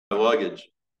luggage.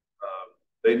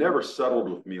 They never settled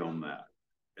with me on that.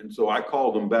 And so I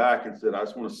called them back and said, I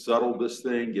just want to settle this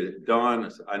thing, get it done. I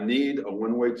said, I need a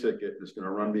one-way ticket that's going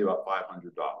to run me about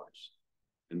 $500.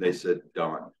 And they said,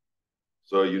 done.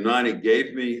 So United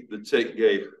gave me the ticket,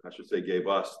 gave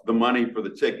us the money for the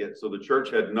ticket. So the church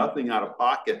had nothing out of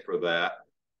pocket for that.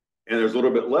 And there's a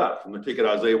little bit left from the ticket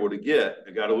I was able to get.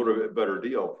 I got a little bit better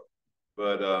deal.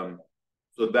 But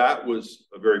so that was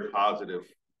a very positive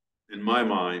in my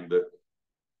mind. But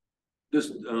this,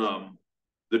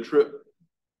 the trip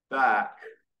back,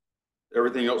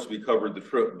 everything else we covered the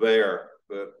trip there.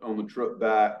 But on the trip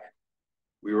back,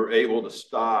 we were able to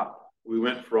stop. We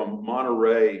went from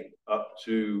Monterey up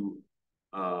to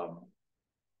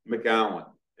McAllen,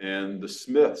 and the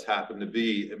Smiths happened to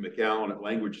be at McAllen at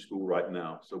language school right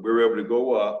now. So we were able to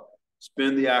go up,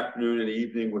 spend the afternoon and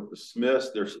evening with the Smiths.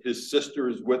 His sister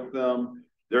is with them.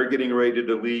 They're getting ready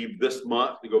to leave this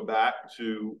month to go back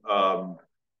to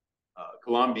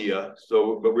Columbia.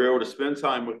 So, but we were able to spend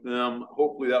time with them.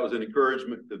 Hopefully that was an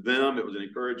encouragement to them. It was an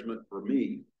encouragement for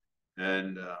me.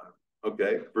 And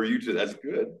okay, for you too, that's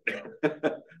good.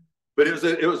 But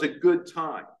it was a good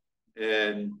time.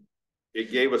 And it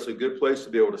gave us a good place to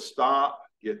be able to stop,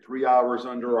 get 3 hours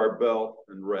under our belt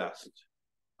and rest.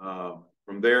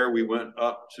 From there, we went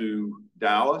up to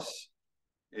Dallas,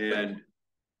 and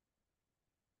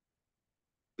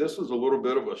this was a little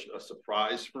bit of a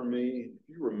surprise for me.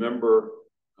 If you remember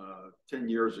 10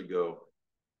 years ago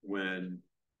when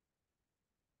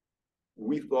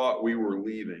we thought we were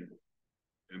leaving,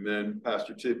 and then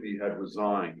Pastor Tippy had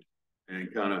resigned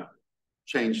and kind of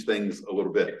changed things a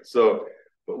little bit. So,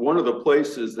 but one of the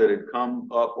places that had come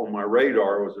up on my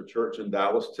radar was a church in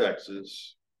Dallas,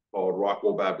 Texas, called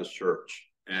Rockwell Baptist Church.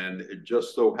 And it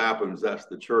just so happens that's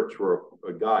the church where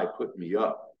a guy put me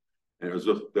up. And it was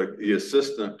the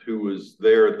assistant who was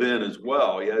there then as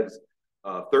well. He had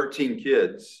 13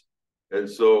 kids. And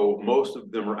so most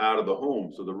of them are out of the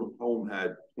home. So the home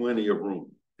had plenty of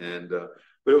room. And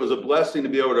but it was a blessing to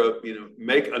be able to,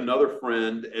 make another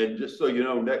friend. And just so you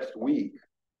know, next week,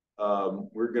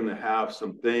 we're going to have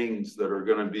some things that are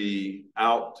going to be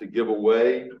out to give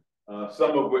away.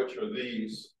 Some of which are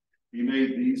these. He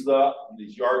made these up,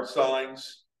 these yard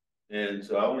signs. And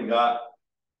so I only got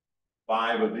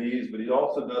 5 of these, but he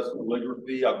also does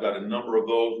calligraphy. I've got a number of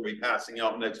those we'll be passing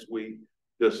out next week.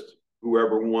 Just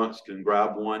whoever wants can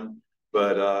grab one.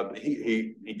 But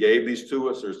he gave these to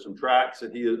us. There's some tracks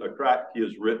that he has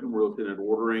written. We're looking at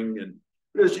ordering, and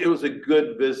it was a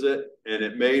good visit, and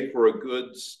it made for a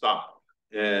good stop.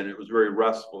 And it was very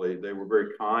restful. They were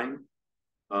very kind.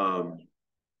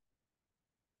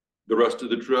 The rest of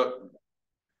the trip,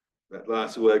 that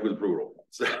last leg was brutal.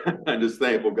 So I'm just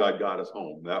thankful God got us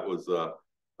home. That was a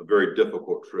very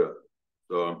difficult trip.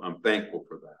 So I'm thankful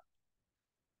for that.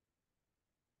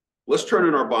 Let's turn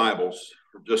in our Bibles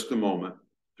for just a moment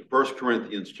to 1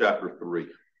 Corinthians chapter 3.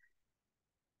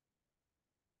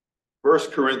 1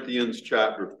 Corinthians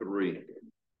chapter 3.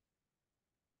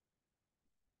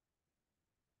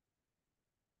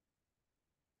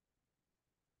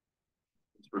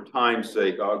 For time's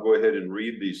sake, I'll go ahead and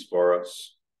read these for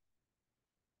us.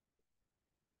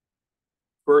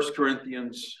 1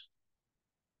 Corinthians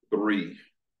 3.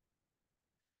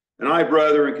 And I,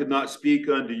 brethren, could not speak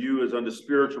unto you as unto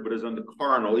spiritual, but as unto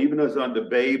carnal, even as unto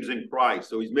babes in Christ.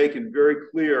 So he's making very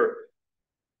clear,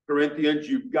 Corinthians,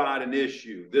 you've got an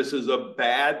issue. This is a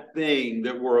bad thing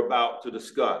that we're about to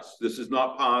discuss. This is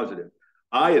not positive.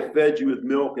 I have fed you with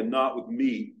milk and not with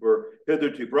meat, for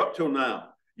hitherto, for up till now,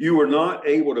 you were not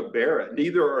able to bear it,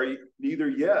 neither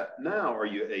yet now are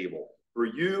you able, for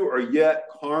you are yet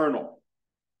carnal.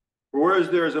 For whereas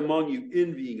there is among you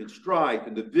envying and strife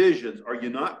and divisions, are you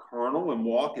not carnal and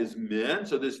walk as men?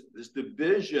 So this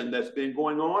division that's been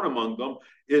going on among them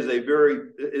is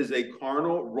a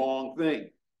carnal, wrong thing.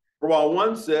 For while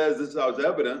one says, this is how it's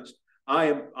evidenced,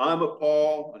 I'm of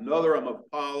Paul, another I'm of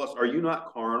Apollos, are you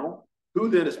not carnal? Who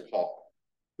then is Paul?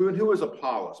 Who is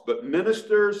Apollos? But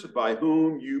ministers by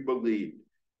whom you believe,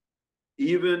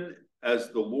 even as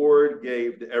the Lord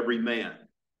gave to every man.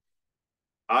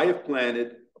 I have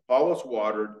planted, Apollos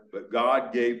watered, but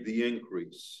God gave the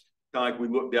increase. Kind of like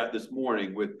we looked at this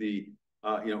morning with the,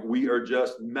 we are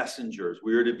just messengers.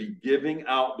 We are to be giving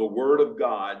out the word of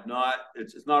God.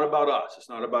 It's not about us. It's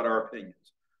not about our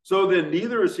opinions. So then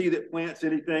neither is he that plants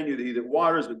anything, neither he that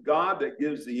waters, but God that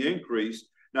gives the increase.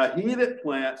 Now he that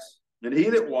plants and he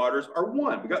that waters are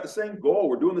one. We got the same goal.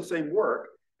 We're doing the same work.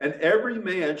 And every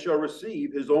man shall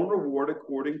receive his own reward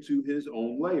according to his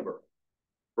own labor.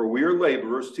 For we are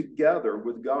laborers together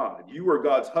with God. You are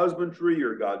God's husbandry,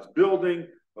 you're God's building.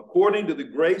 According to the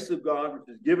grace of God, which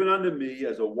is given unto me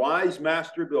as a wise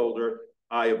master builder,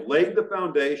 I have laid the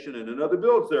foundation, and another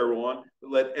builds thereon.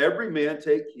 But let every man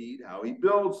take heed how he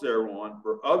builds thereon.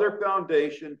 For other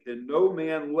foundation can no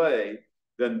man lay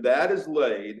than that is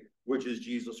laid, which is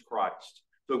Jesus Christ.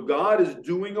 So God is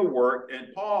doing a work,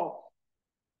 and Paul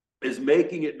is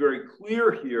making it very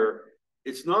clear here.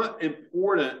 It's not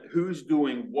important who's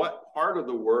doing what part of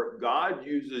the work. God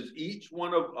uses each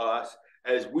one of us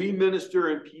as we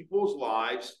minister in people's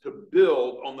lives to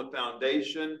build on the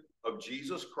foundation of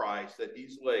Jesus Christ that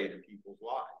he's laid in people's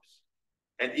lives.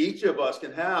 And each of us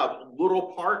can have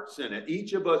little parts in it.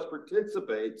 Each of us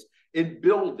participates in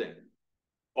building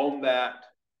on that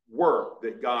work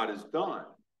that God has done.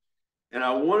 And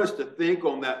I want us to think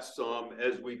on that some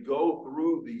as we go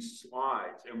through these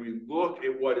slides and we look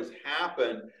at what has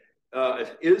happened,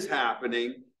 is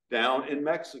happening down in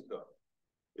Mexico.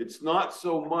 It's not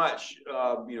so much,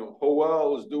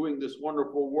 Joel is doing this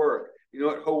wonderful work. You know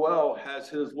what? Joel has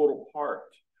his little part.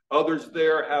 Others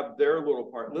there have their little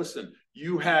part. Listen,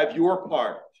 you have your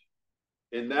part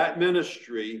in that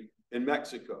ministry in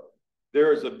Mexico.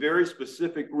 There is a very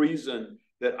specific reason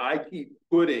that I keep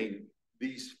putting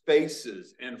these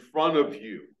faces in front of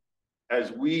you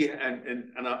as we,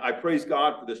 and I praise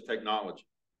God for this technology.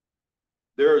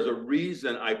 There is a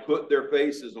reason I put their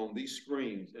faces on these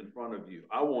screens in front of you.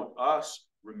 I want us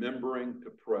remembering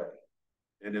to pray.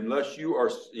 And unless you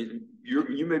are,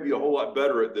 you may be a whole lot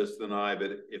better at this than I,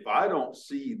 but if I don't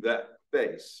see that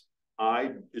face,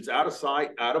 it's out of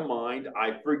sight, out of mind.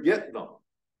 I forget them.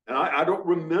 And I don't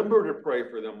remember to pray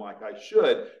for them like I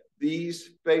should.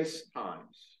 These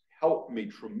FaceTimes help me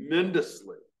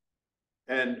tremendously.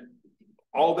 And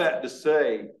all that to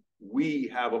say, we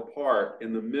have a part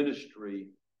in the ministry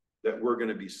that we're going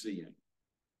to be seeing.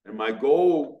 And my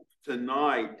goal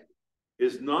tonight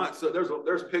is not, so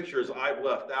there's pictures I've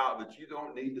left out that you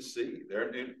don't need to see.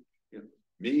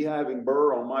 Me having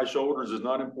Burr on my shoulders is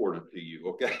not important to you,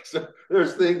 okay? So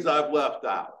there's things I've left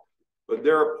out. But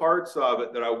there are parts of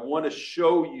it that I want to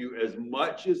show you as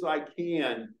much as I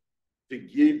can to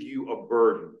give you a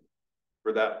burden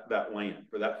for that land,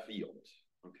 for that field,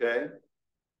 okay?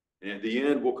 And at the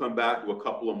end, we'll come back to a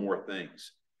couple of more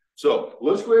things. So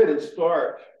let's go ahead and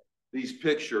start these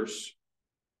pictures.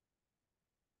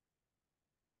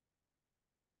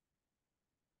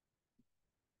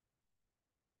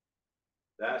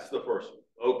 That's the first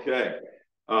one. Okay.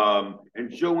 And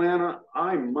Joanna,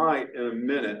 I might in a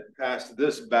minute pass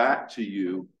this back to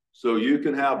you so you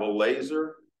can have a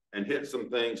laser and hit some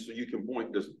things so you can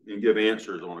point this and give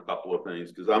answers on a couple of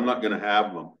things because I'm not going to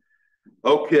have them.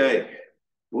 Okay.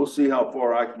 We'll see how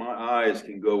far my eyes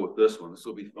can go with this one. This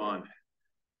will be fun.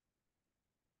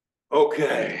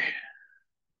 Okay.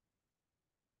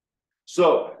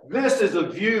 So this is a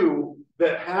view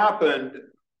that happened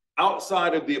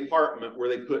outside of the apartment where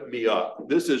they put me up.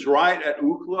 This is right at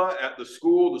UCLA at the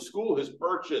school. The school has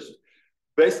purchased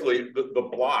basically the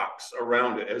blocks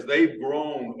around it. As they've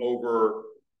grown over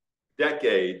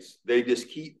decades, they just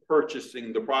keep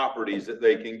purchasing the properties that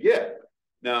they can get.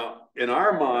 Now, in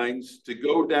our minds, to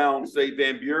go down, say,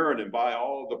 Van Buren and buy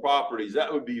all of the properties,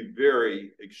 that would be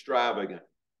very extravagant.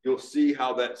 You'll see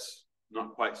how that's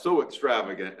not quite so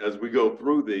extravagant as we go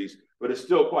through these, but it's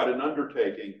still quite an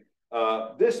undertaking.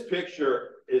 This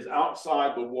picture is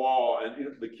outside the wall,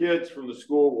 and the kids from the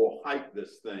school will hike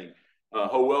this thing.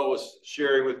 Joel was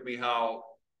sharing with me how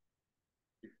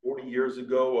 40 years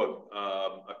ago,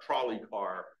 a trolley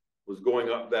car was going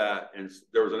up that, and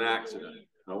there was an accident.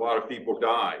 And a lot of people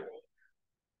died.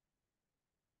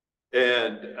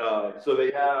 And so they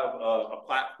have a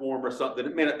platform or something.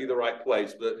 It may not be the right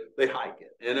place, but they hike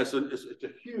it. And it's a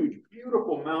huge,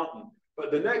 beautiful mountain.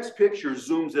 But the next picture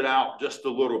zooms it out just a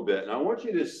little bit. And I want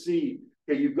you to see,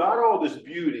 okay, you've got all this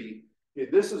beauty. Okay,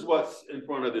 this is what's in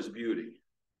front of this beauty.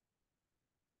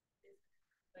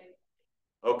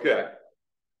 Okay.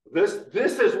 This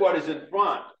is what is in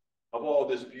front of all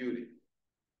this beauty.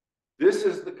 This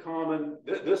is the common,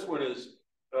 this one is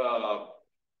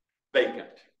vacant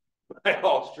by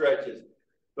all stretches.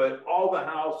 But all the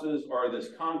houses are this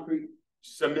concrete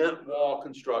cement wall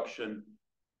construction,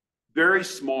 very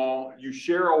small. You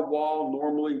share a wall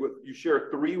normally you share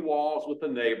 3 walls with a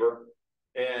neighbor.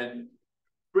 And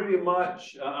pretty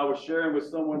much, I was sharing with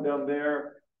someone down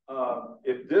there,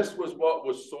 if this was what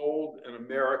was sold in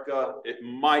America, it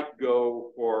might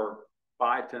go for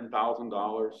 $5,000,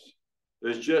 $10,000.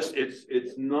 There's just, it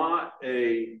is not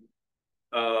a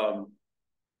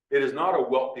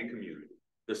wealthy community,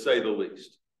 to say the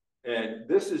least. And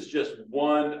this is just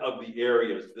one of the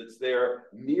areas that's there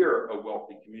near a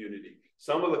wealthy community.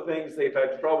 Some of the things they've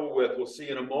had trouble with, we'll see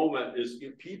in a moment, is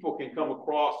if people can come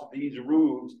across these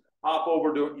roofs, hop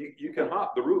over to, you can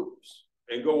hop the roofs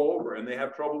and go over, and they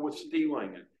have trouble with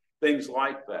stealing and things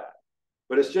like that.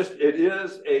 But it's just,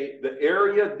 the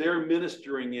area they're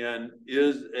ministering in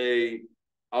is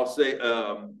I'll say,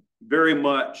 very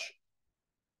much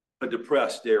a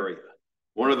depressed area.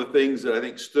 One of the things that I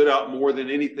think stood out more than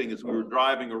anything as we were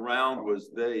driving around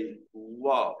was they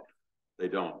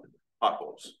don't,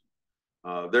 potholes.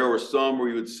 There were some where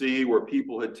you would see where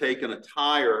people had taken a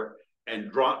tire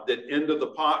and dropped it into the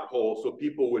pothole so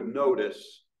people would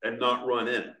notice and not run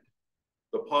in it.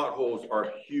 The potholes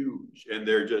are huge, and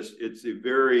they're just, it's a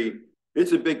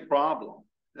big problem.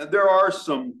 And there are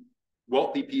some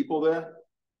wealthy people there,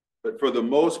 but for the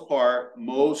most part,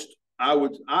 I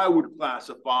would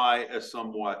classify as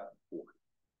somewhat poor.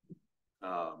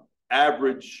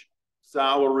 Average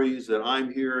salaries that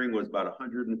I'm hearing was about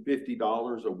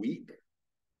 $150 a week.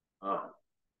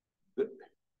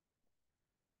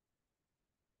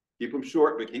 Keep them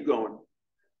short, but keep going.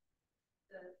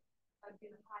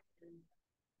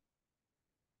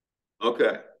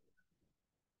 Okay.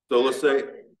 So let's say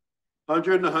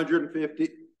 100 and 150.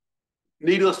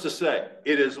 Needless to say,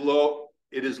 it is low.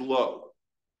 It is low.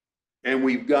 And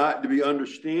we've got to be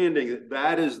understanding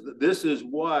that this is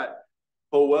what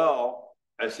Howell,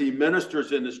 as he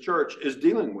ministers in this church, is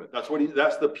dealing with.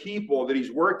 That's the people that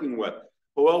he's working with.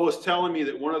 Howell was telling me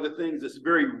that one of the things that's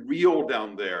very real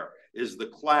down there is the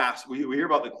class. We hear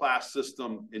about the class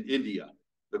system in India.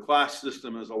 The class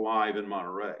system is alive in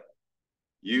Monterey.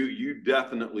 You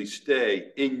definitely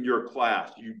stay in your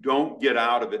class. You don't get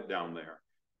out of it down there.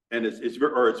 And it's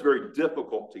very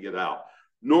difficult to get out.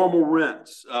 Normal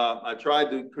rents. I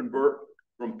tried to convert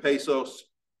from pesos.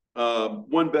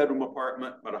 1-bedroom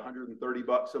apartment, about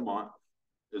 $130 a month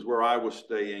is where I was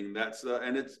staying. That's the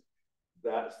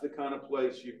kind of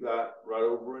place you've got right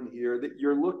over in here that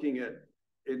you're looking at.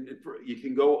 And you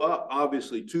can go up,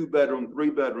 obviously, 2-bedroom,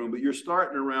 3-bedroom, but you're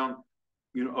starting around,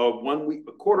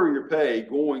 a quarter of your pay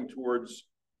going towards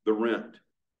the rent.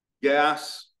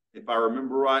 Gas, if I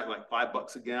remember right, like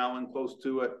 $5 a gallon, close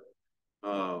to it.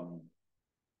 So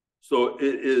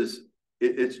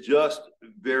it's just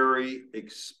very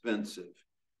expensive.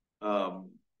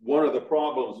 One of the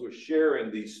problems with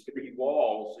sharing these 3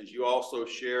 walls is you get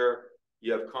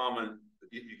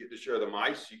to share the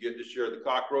mice, you get to share the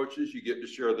cockroaches, you get to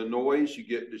share the noise, you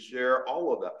get to share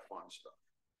all of that fun stuff.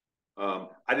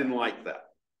 I didn't like that.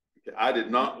 I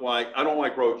don't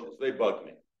like roaches. They bug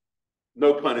me.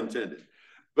 No pun intended.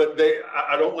 But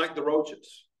I don't like the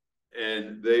roaches.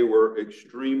 And they were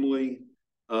extremely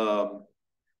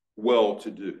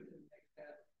well-to-do.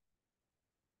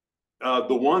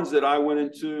 The ones that I went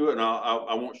into, and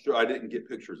I won't show, I didn't get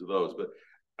pictures of those, but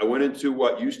I went into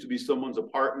what used to be someone's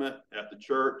apartment at the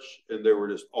church, and they were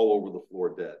just all over the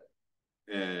floor dead.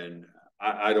 And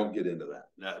I don't get into that.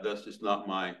 That's just not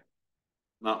my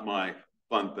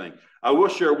fun thing. I will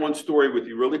share one story with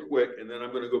you really quick, and then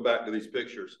I'm going to go back to these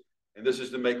pictures. And this is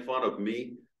to make fun of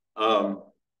me.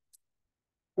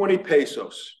 20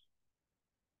 pesos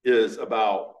is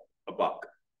about $1.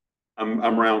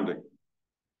 I'm rounding.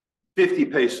 50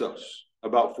 pesos,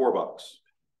 about $4.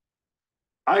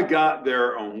 I got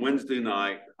there on Wednesday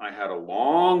night. I had a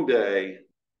long day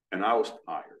and I was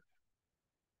tired.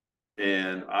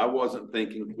 And I wasn't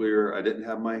thinking clear. I didn't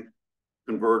have my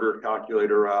converter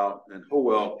calculator out. And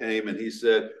Howell came and he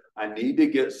said, I need to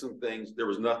get some things. There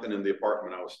was nothing in the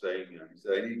apartment I was staying in. He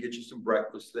said, I need to get you some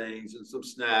breakfast things and some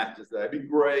snacks. I said, that'd be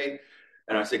great.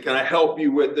 And I said, can I help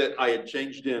you with it? I had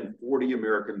changed in 40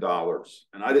 American dollars.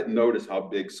 And I didn't notice how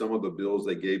big some of the bills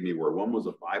they gave me were. One was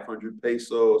a 500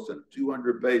 pesos and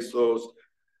 200 pesos.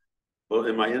 Well,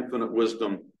 in my infinite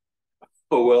wisdom,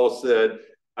 Howell said,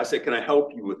 I said, can I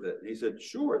help you with it? And he said,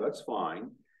 sure, that's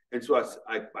fine. And so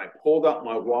I pulled out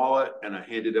my wallet and I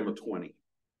handed him a 20.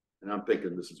 And I'm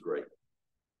thinking, this is great.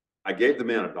 I gave the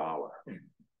man $1.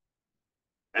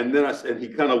 And then he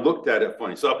kind of looked at it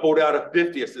funny. So I pulled out a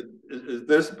 50. I said, is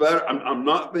this better? I'm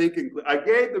not thinking. I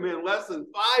gave the man less than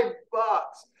 $5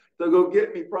 to go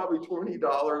get me probably $20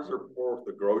 or more of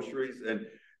the groceries. And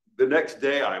the next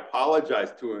day I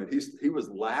apologized to him. And he was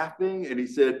laughing and he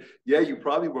said, yeah, you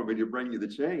probably wanted me to bring you the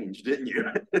change, didn't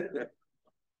you?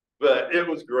 But it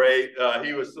was great.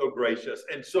 He was so gracious.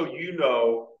 And so,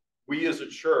 we as a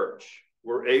church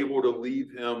were able to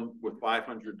leave him with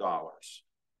 $500.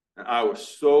 And I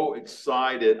was so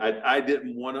excited. I gave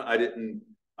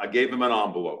him an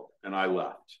envelope and I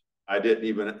left. I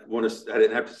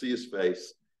didn't have to see his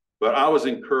face, but I was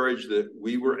encouraged that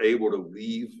we were able to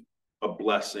leave a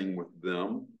blessing with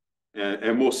them.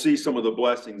 And we'll see some of the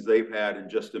blessings they've had in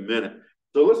just a minute.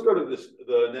 So let's go to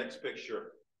the next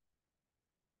picture.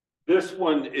 This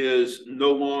one is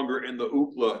no longer in the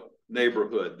Ookla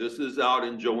neighborhood. This is out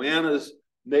in Joanna's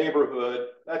neighborhood.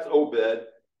 That's Obed.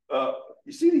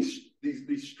 You see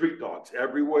these street dogs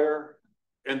everywhere,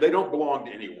 and they don't belong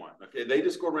to anyone. Okay, they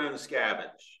just go around and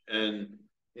scavenge, and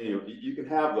you can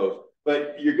have those.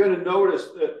 But you're going to notice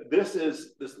that this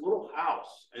is this little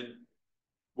house, and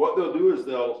what they'll do is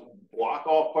they'll block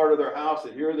off part of their house,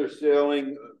 and here they're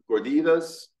selling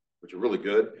gorditas, which are really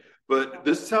good. But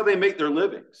this is how they make their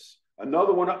livings.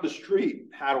 Another one up the street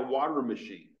had a water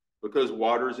machine because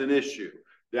water is an issue.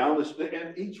 Down the street,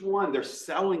 and each one they're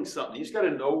selling something. You just got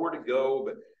to know where to go.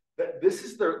 But this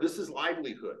is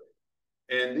livelihood.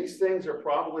 And these things are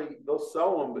probably, they'll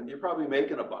sell them, but you're probably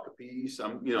making $1 a piece.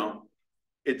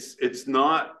 It's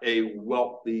not a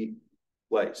wealthy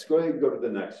place. Go ahead and go to the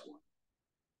next one.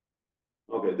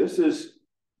 Okay, the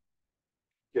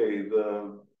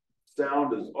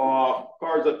sound is off.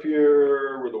 Car's up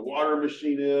here where the water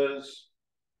machine is.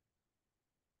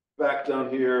 Back down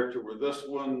here to where this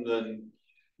one, then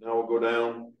now we'll go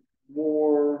down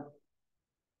more.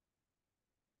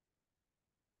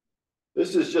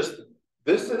 This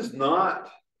is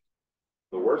not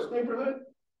the worst neighborhood.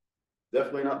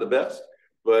 Definitely not the best,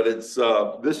 but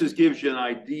this just gives you an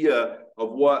idea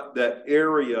of what that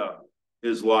area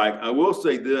is like. I will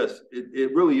say this,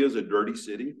 it really is a dirty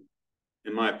city,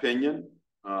 in my opinion.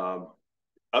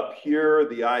 Up here,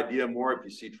 the idea more, if you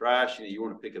see trash, you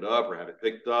want to pick it up or have it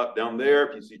picked up. Down there,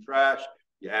 if you see trash,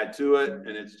 you add to it, and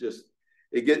it's just,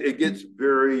 it gets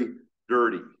very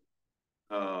dirty.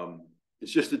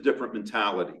 It's just a different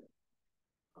mentality.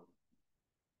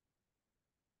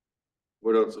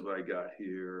 What else have I got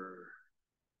here?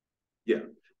 Yeah,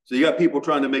 so you got people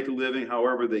trying to make a living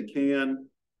however they can.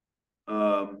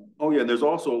 Oh yeah, there's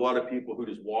also a lot of people who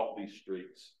just walk these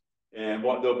streets. And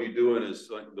what they'll be doing is,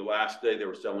 like the last day they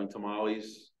were selling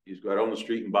tamales. You just go out on the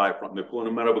street and buy from, they're pulling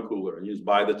them out of a cooler, and you just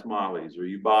buy the tamales, or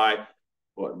you buy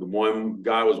what the one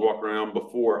guy was walking around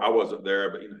before. I wasn't there,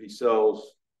 but he sells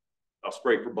a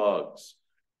spray for bugs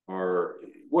or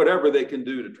whatever they can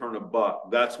do to turn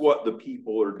 $1. That's what the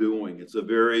people are doing. It's a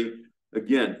very,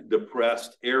 again,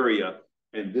 depressed area,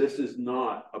 and this is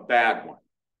not a bad one.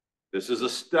 This is a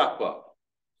step up.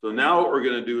 So now what we're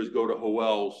going to do is go to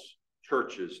Howell's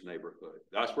church's neighborhood.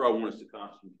 That's where I want us to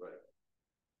concentrate.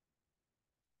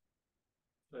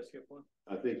 Did I skip one?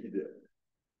 I think you did.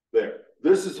 There.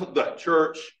 This is the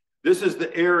church. This is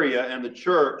the area and the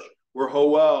church where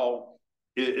Howell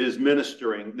is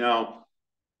ministering. Now,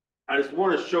 I just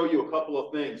want to show you a couple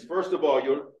of things. First of all,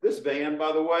 this van,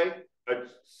 by the way,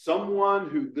 someone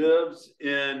who lives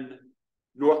in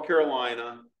North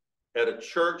Carolina at a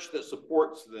church that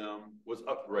supports them was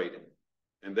upgrading,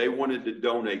 and they wanted to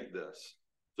donate this.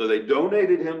 So they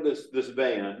donated him this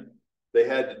van. They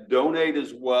had to donate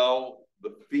as well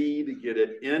the fee to get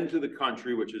it into the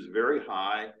country, which is very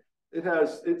high.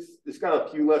 It's got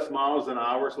a few less miles an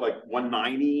hour, so like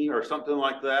 190 or something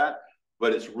like that,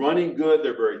 but it's running good.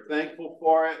 They're very thankful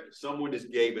for it. Someone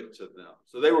just gave it to them.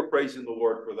 So they were praising the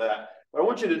Lord for that. But I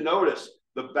want you to notice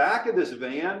the back of this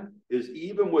van is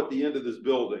even with the end of this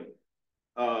building.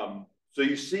 So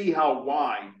you see how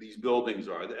wide these buildings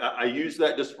are. I use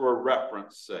that just for a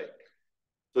reference sake.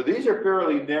 So these are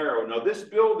fairly narrow. Now this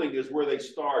building is where they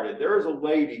started. There is a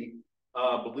lady,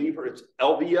 believe her, it's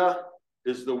Elvia,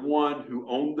 is the one who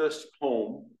owned this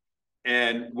home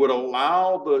and would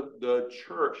allow the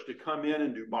church to come in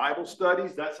and do Bible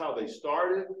studies. That's how they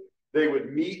started. They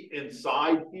would meet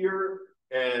inside here,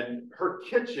 and her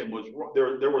kitchen was,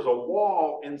 there was a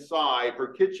wall inside. Her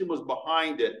kitchen was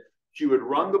behind it. She would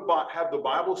have the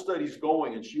Bible studies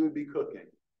going, and she would be cooking.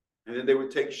 And then they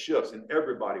would take shifts, and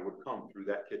everybody would come through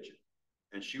that kitchen.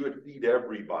 And she would feed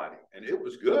everybody. And it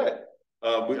was good.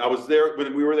 I was there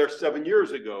when we were there 7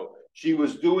 years ago. She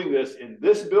was doing this in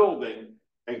this building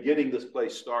and getting this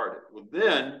place started. Well,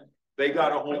 then they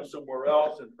got a home somewhere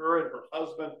else, and her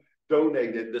husband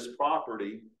donated this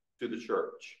property to the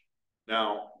church.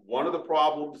 Now, one of the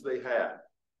problems they had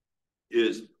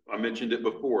is, I mentioned it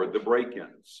before, the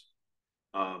break-ins.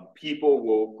 People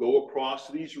will go across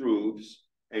these roofs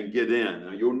and get in.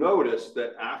 Now, you'll notice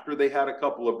that after they had a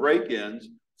couple of break-ins,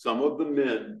 some of the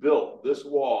men built this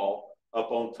wall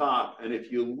up on top. And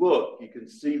if you look, you can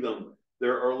see them.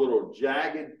 There are little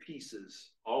jagged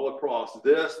pieces all across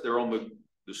this. They're on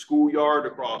the schoolyard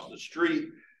across the street.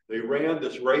 They ran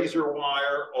this razor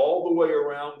wire all the way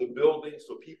around the building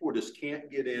so people just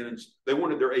can't get in. And they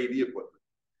wanted their AV equipment.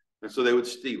 And so they would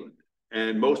steal it.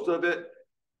 And most of it,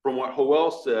 from what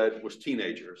Howell said, was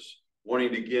teenagers.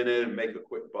 wanting to get in and make a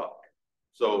quick buck.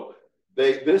 So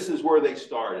this is where they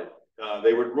started.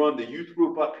 They would run the youth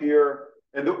group up here.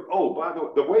 And by the way,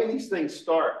 the way these things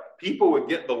start, people would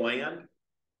get the land,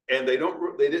 and they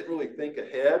didn't really think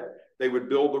ahead. They would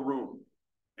build a room,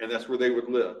 and that's where they would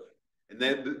live. And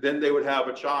then they would have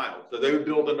a child, so they would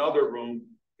build another room,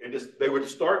 and they would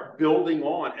start building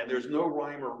on. And there's no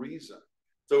rhyme or reason.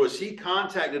 So as he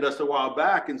contacted us a while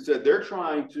back and said they're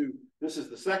trying to, this is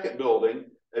the second building,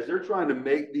 as they're trying to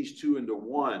make these two into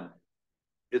one,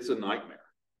 it's a nightmare.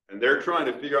 And they're trying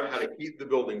to figure out how to keep the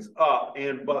buildings up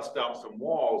and bust out some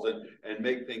walls and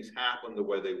make things happen the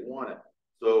way they want it.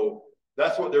 So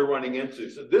that's what they're running into.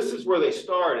 So this is where they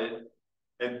started.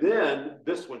 And then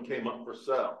this one came up for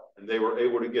sale, and they were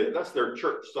able to get it. That's their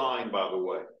church sign, by the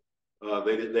way.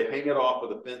 They hang it off of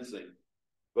the fencing.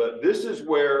 But this is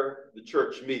where the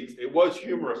church meets. It was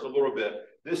humorous a little bit.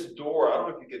 This door, I don't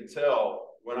know if you can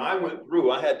tell, when I went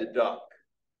through, I had to duck.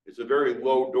 It's a very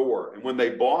low door. And when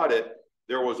they bought it,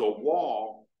 there was a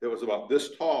wall that was about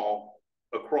this tall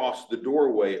across the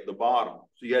doorway at the bottom.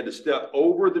 So you had to step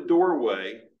over the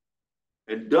doorway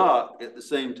and duck at the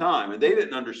same time. And they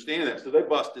didn't understand that. So they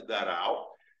busted that out.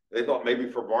 They thought maybe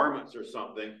for varmints or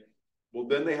something. Well,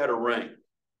 then they had a rain.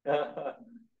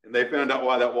 And they found out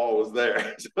why that wall was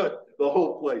there. So the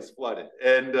whole place flooded.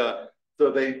 And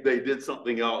so they did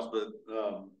something else. But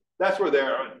that's where they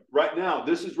are. Right now,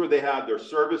 this is where they have their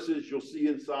services. You'll see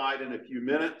inside in a few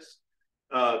minutes.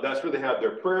 That's where they have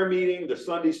their prayer meeting, the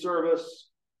Sunday service.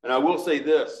 And I will say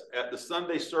this, at the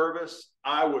Sunday service,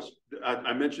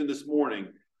 I mentioned this morning,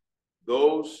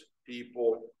 those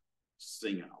people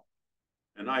sing out.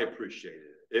 And I appreciated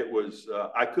it. It was,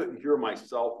 I couldn't hear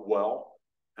myself well,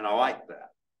 and I like that.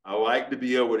 I like to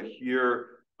be able to hear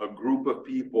a group of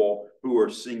people who are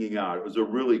singing out. It was a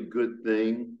really good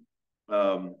thing.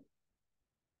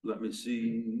 Let me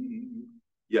see.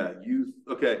 Yeah, youth.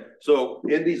 Okay, so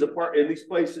in these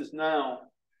places now,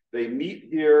 they meet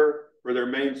here for their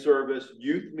main service.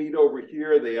 Youth meet over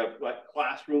here. They have like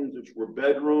classrooms, which were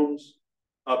bedrooms.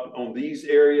 Up on these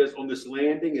areas, on this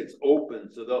landing, it's open.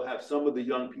 So they'll have some of the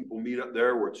young people meet up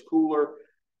there where it's cooler.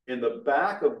 In the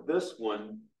back of this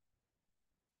one,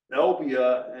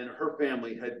 Elvia and her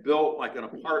family had built like an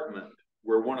apartment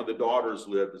where one of the daughters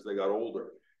lived as they got older.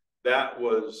 That's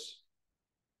where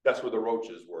the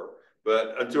Roaches were.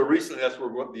 But until recently, that's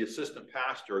where the assistant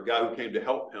pastor, a guy who came to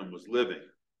help him, was living.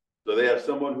 So they have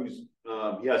someone who's,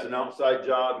 he has an outside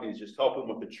job, and he's just helping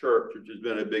with the church, which has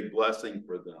been a big blessing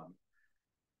for them.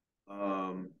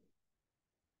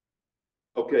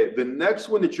 Okay, the next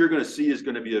one that you're going to see is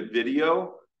going to be a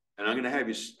video, and I'm going to have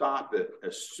you stop it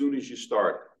as soon as you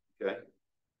start it, okay?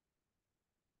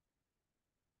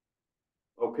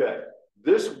 Okay,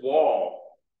 this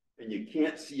wall, and you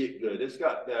can't see it good, it's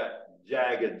got that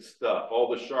jagged stuff,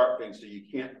 all the sharp things, so you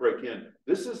can't break in.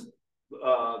 This is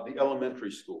the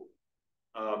elementary school.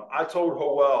 I told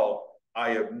Joel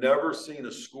I have never seen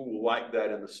a school like that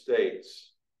in the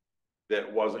States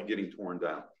that wasn't getting torn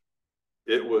down.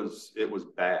 It was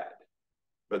bad,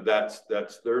 but that's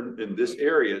in this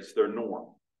area, it's their norm.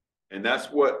 And that's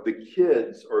what the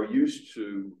kids are used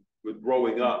to with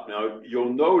growing up. Now,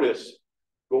 you'll notice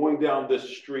going down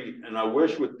this street, and I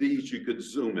wish with these you could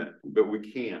zoom it, but we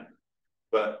can't.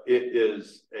 But it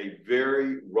is a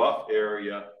very rough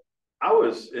area.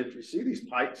 If you see these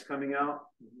pipes coming out,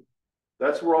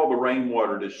 that's where all the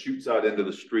rainwater just shoots out into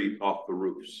the street off the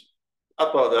roofs. I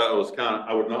thought that was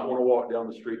I would not want to walk down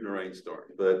the street in a rainstorm,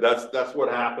 but that's what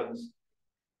happens.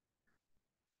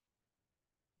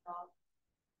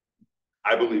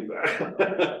 I believe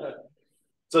that.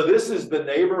 So this is the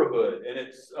neighborhood, and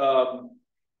it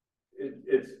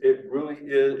really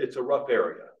is, it's a rough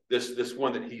area, this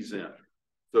one that he's in.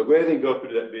 So go ahead and go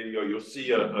through that video. You'll see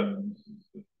church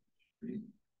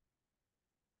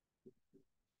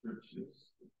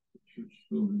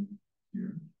building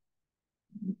here.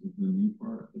 This is the new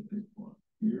part that they bought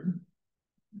here.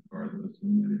 The part that was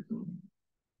submitted to them.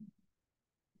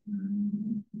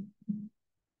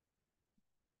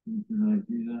 An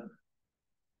idea.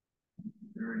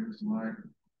 Areas like.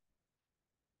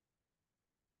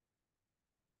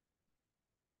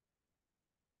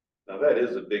 Now that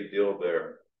is a big deal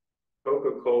there.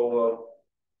 Coca-Cola,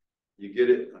 you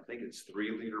get it, I think it's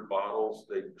 3-liter bottles.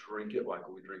 They drink it like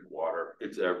we drink water.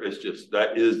 It's just,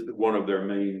 that is one of their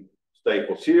main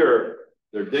staples. Here,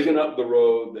 they're digging up the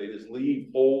road. They just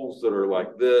leave holes that are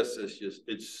like this.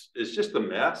 It's just a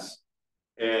mess.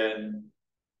 And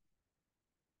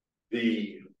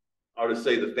I would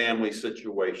say the family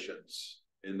situations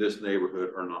in this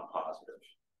neighborhood are not positive.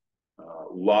 A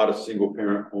lot of single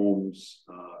parent homes,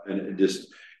 and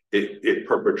it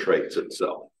perpetrates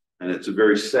itself. And it's a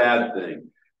very sad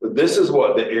thing. But this is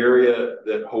what the area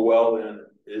that Hoel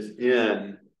is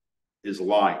in is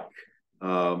like.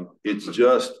 It's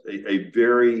just a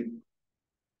very,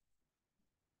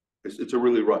 it's a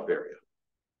really rough area.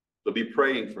 So be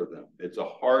praying for them. It's a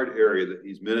hard area that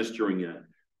he's ministering in.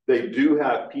 They do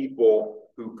have people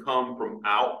who come from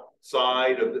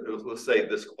outside of, let's say,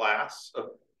 this class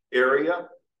area,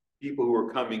 people who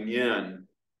are coming in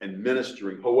and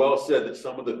ministering. Hoel said that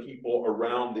some of the people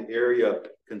around the area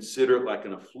consider it like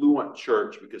an affluent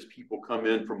church because people come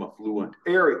in from affluent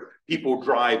area. People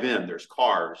drive in, there's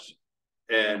cars.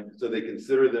 And so they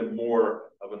consider them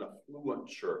more of an affluent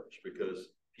church because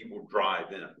people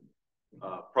drive in.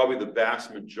 Probably the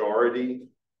vast majority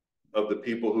of the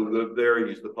people who live there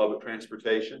use the public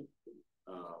transportation.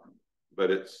 But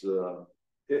it's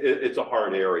a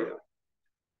hard area.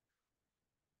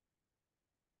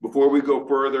 Before we go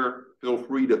further, feel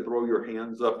free to throw your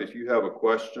hands up if you have a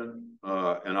question,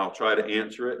 and I'll try to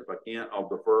answer it. If I can't, I'll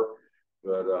defer,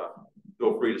 but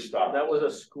feel free to stop. That was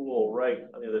a school right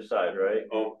on the other side, right?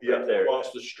 Oh, yeah, right there.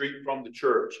 Across the street from the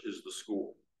church is the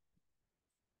school.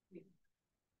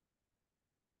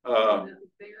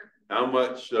 How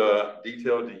much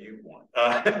detail do you want?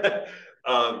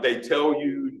 They tell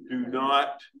you do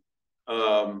not,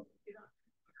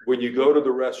 when you go to the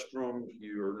restroom,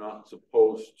 you're not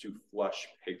supposed to flush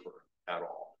paper at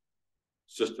all.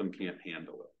 System can't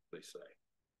handle it, they say.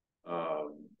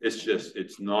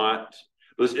 It's not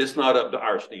up to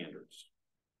our standards.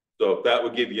 So that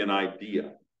would give you an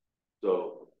idea.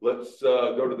 So let's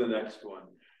go to the next one.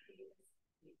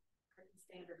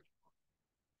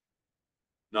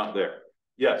 Not there.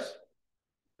 Yes.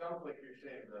 Sounds like you're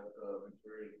saying that the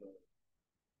majority of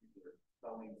the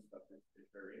selling stuff is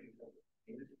there any type of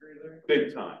industry there?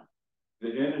 Big time.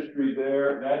 The industry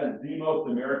there, that is the most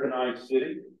Americanized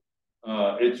city.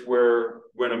 It's where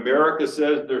when America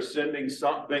says they're sending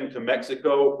something to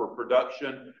Mexico for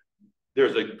production,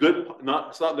 there's a good,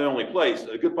 it's not the only place,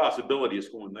 a good possibility it's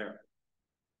going there.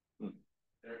 There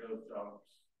are those jobs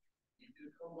easy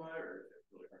to come by, or is it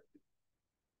really hard to?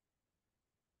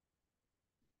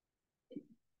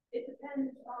 It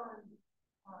depends on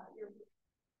your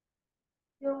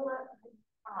skill level,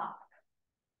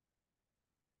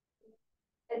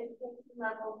 education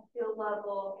level, skill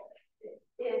level.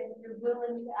 If you're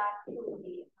willing to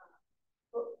actually,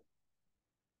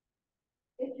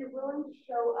 if you're willing to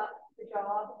show up to the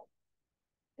job,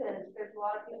 because there's a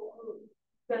lot of people who,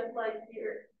 just like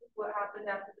what happened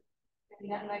after the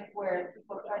pandemic, where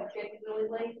people try to get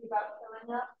really lazy about showing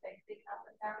up, they stick up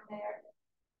and down there.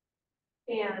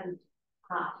 And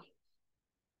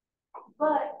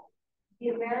but the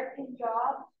American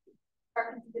jobs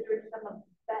are considered some of the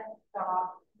best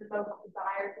jobs, the most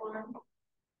desired ones,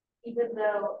 even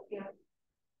though, you know,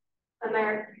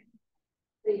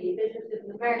 the businesses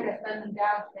in America send them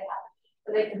down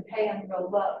so they can pay them real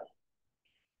low.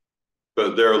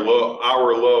 But their low,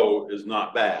 our low is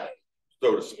not bad,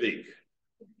 so to speak.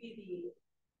 To be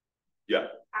Yeah.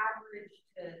 average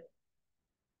to.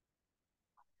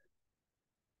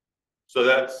 So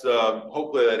that's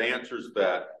hopefully that answers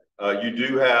that. You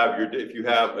do have if you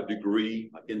have a degree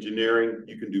like engineering,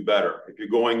 you can do better. If you're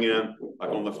going in like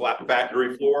on the flat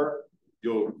factory floor,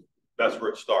 that's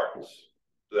where it starts.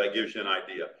 So that gives you an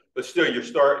idea. But still,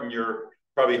 you're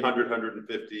probably 100,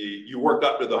 150. You work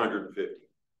up to the 150.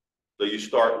 So you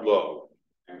start low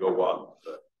and go up.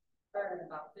 Start at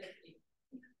about 50.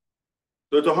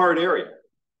 So it's a hard area.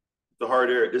 It's a hard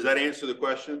area. Does that answer the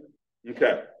question?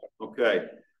 Okay. Okay.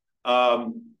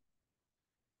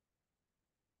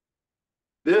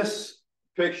 This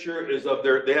picture is of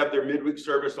they have their midweek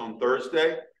service on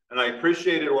Thursday, and I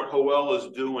appreciated what Hoel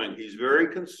is doing. He's very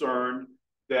concerned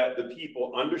that the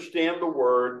people understand the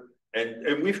word,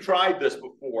 and we've tried this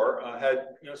before, had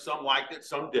some liked it,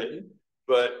 some didn't,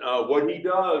 but what he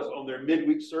does on their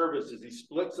midweek service is he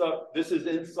splits up, this is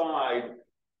inside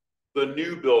the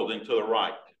new building to the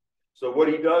right. So what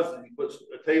he does is he puts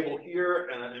a table here,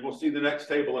 and we'll see the next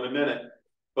table in a minute,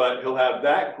 but he'll have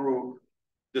that group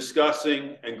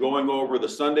discussing and going over the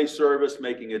Sunday service,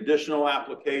 making additional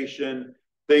application,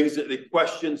 the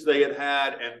questions they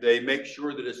had, and they make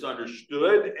sure that it's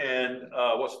understood and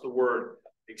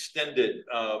extended.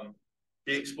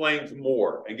 He explains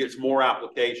more and gets more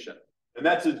application. And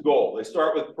that's his goal. They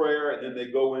start with prayer and then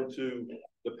they go into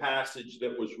the passage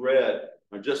that was read.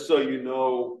 And just so you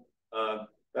know,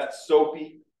 that's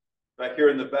Sophie back here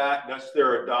in the back. That's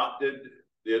their adopted,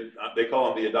 they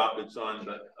call him the adopted son,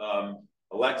 but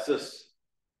Alexis.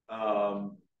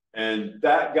 And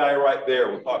that guy right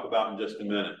there, we'll talk about in just a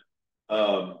minute.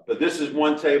 But this is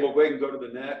one table. Go ahead and go to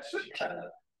the next.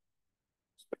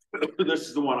 This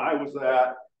is the one I was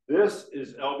at. This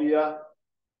is Elvia,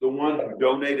 the one who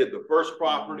donated the first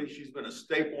property. She's been a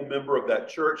staple member of that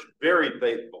church, very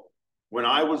faithful. When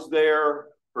I was there,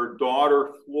 her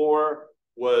daughter Flora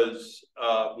was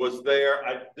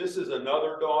there. This is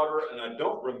another daughter, and I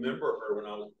don't remember her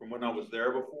when I was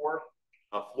there before.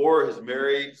 Flora has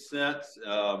married since,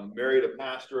 married a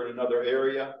pastor in another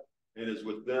area, and is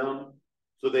with them.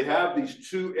 So they have these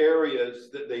two areas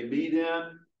that they meet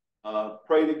in,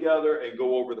 pray together, and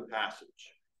go over the passage.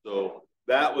 So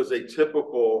that was a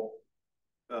typical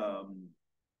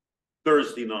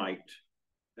Thursday night.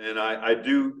 And I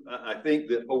think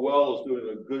that Howell is doing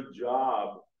a good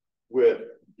job with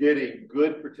getting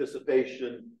good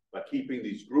participation by keeping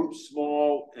these groups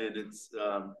small. And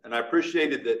and I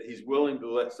appreciated that he's willing to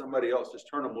let somebody else just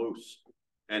turn them loose.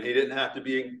 And he didn't have to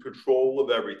be in control of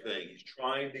everything. He's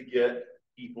trying to get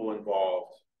people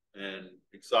involved and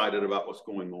excited about what's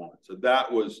going on. So that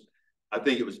was, I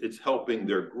think it's helping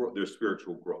their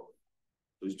spiritual growth.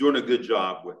 So he's doing a good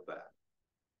job with that.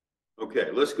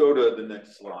 Okay, let's go to the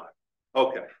next slide.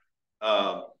 Okay.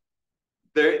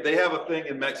 They have a thing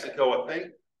in Mexico, I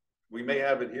think. We may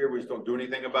have it here. We just don't do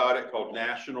anything about it, called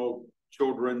National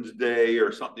Children's Day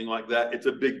or something like that. It's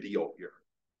a big deal here.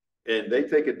 And they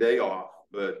take a day off,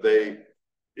 but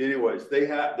anyways, they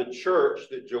have the church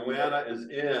that Joanna is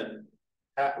in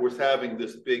was having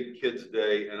this big kids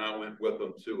day, and I went with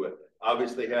them to it.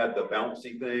 Obviously had the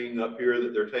bouncy thing up here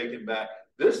that they're taking back.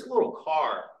 This little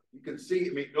car, you can see,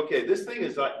 I mean, okay, this thing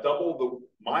is like double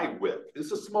my width.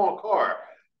 It's a small car.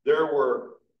 There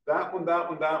were that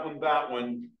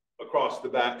one across the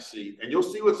back seat, and you'll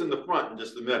see what's in the front in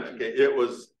just a minute. Okay,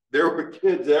 there were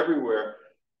kids everywhere.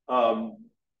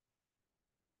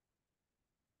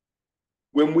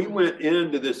 When we went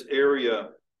into this area,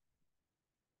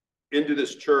 into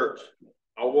this church,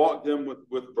 I walked in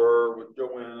with Burr, with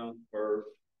Joanna, Burr.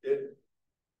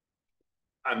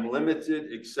 I'm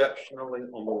limited exceptionally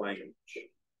on the language.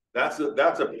 That's a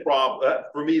problem.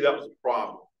 For me, that was a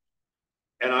problem.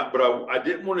 But I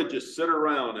didn't want to just sit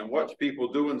around and watch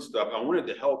people doing stuff. I wanted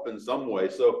to help in some way.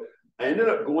 So I ended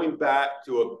up going back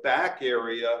to a back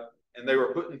area, and they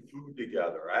were putting food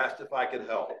together. I asked if I could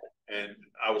help. And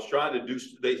I was trying to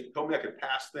they told me I could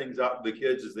pass things out to the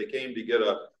kids as they came to get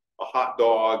a hot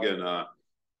dog, and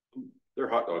their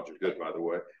hot dogs are good, by the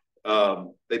way.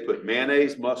 They put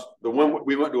mayonnaise, the one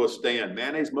we went to a stand,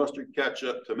 mayonnaise, mustard,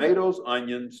 ketchup, tomatoes,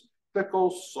 onions,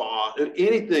 pickles, sauce,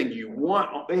 anything you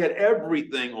want. They had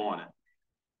everything on it,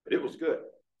 but it was good.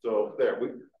 So there,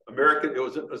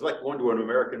 it was like going to an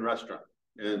American restaurant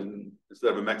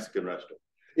instead of a Mexican restaurant.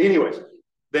 Anyways,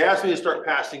 they asked me to start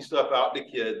passing stuff out to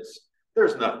kids.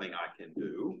 There's nothing I can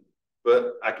do,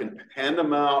 but I can hand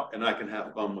them out and I can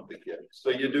have fun with the kids. So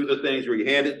you do the things where you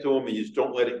hand it to them and you just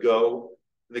don't let it go.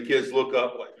 The kids look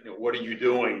up like, what are you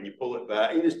doing? And you pull it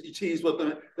back. You tease with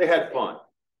them. They had fun.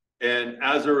 And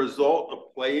as a result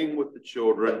of playing with the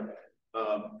children,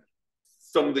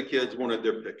 some of the kids wanted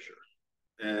their picture.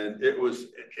 And it was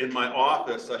in my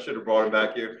office. I should have brought them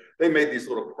back here. They made these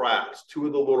little crafts. Two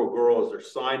of the little girls are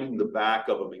signing the back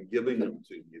of them and giving them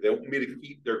to me. They want me to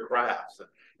keep their crafts.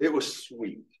 It was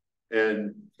sweet.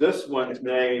 And this one's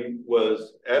name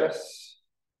was Edis.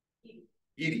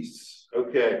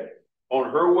 Okay.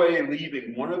 On her way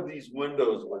leaving, one of these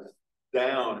windows was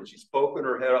down, and she's poking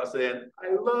her head out saying,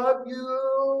 "I love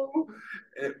you."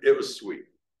 And it was sweet.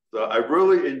 So I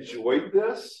really enjoyed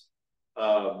this.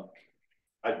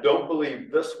 I don't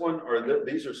believe this one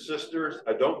these are sisters.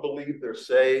 I don't believe they're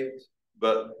saved,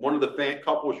 but one of the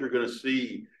couples you're going to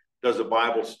see does a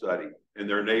Bible study in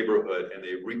their neighborhood, and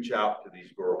they reach out to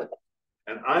these girls.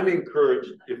 And I'm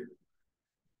encouraged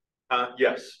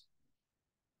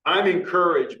I'm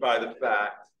encouraged by the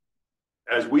fact,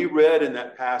 as we read in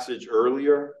that passage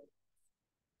earlier,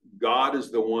 God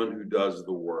is the one who does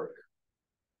the work.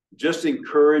 Just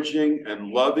encouraging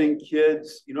and loving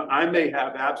kids. I may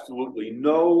have absolutely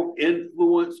no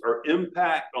influence or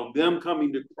impact on them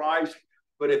coming to Christ,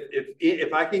 but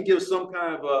if I can give some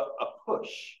kind of a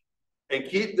push and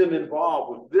keep them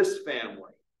involved with this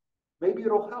family, maybe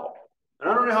it'll help. And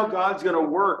I don't know how God's going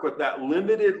to work with that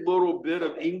limited little bit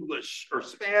of English or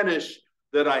Spanish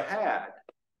that I had,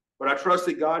 but I trust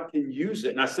that God can use it.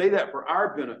 And I say that for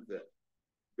our benefit.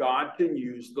 God can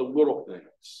use the little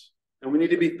things. And we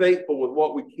need to be faithful with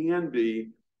what we can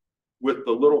be with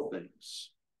the little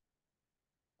things.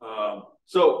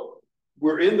 So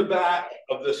we're in the back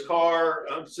of this car.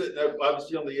 I'm sitting there,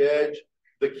 obviously on the edge.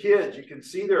 The kids, you can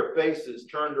see their faces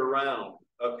turned around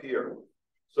up here.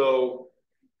 So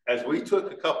as we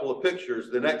took a couple of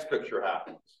pictures, the next picture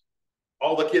happens.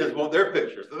 All the kids want their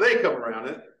pictures, so they come around.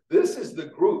 And this is the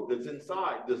group that's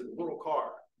inside this little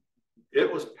car.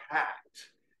 It was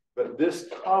packed, but this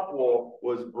couple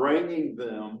was bringing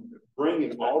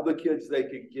all the kids they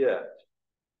could get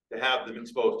to have them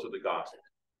exposed to the gospel.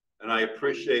 And I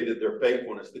appreciated their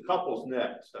faithfulness. The couple's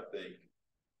next, I think.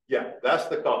 Yeah, that's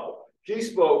the couple. She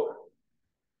spoke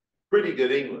pretty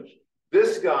good English.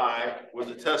 This guy was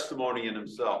a testimony in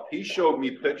himself. He showed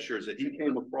me pictures that he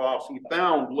came across, he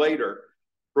found later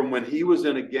from when he was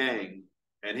in a gang,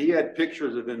 and he had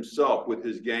pictures of himself with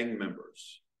his gang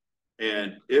members.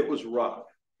 And it was rough.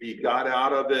 He got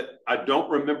out of it. I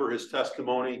don't remember his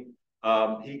testimony.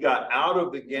 He got out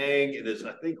of the gang in his,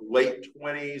 I think, late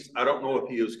 20s. I don't know if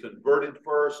he was converted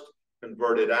first,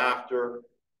 converted after,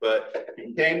 but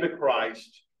he came to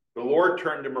Christ. The Lord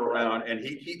turned him around, and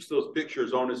he keeps those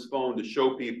pictures on his phone to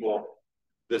show people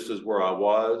this is where I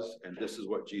was, and this is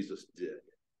what Jesus did.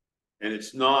 And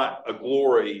it's not a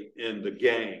glory in the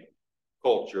gang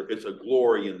culture. It's a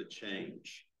glory in the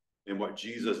change in what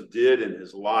Jesus did in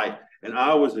his life. And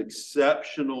I was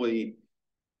exceptionally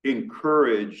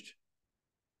encouraged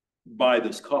by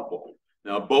this couple.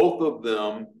 Now, both of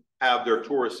them have their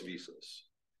tourist visas,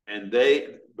 and they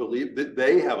believe that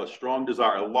they have a strong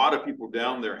desire. A lot of people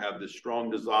down there have this strong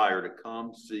desire to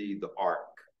come see the Ark.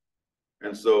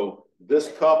 And so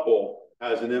this couple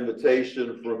has an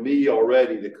invitation from me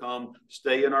already to come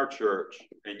stay in our church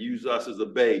and use us as a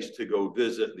base to go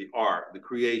visit the Ark, the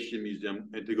Creation Museum,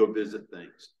 and to go visit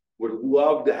things. Would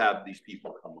love to have these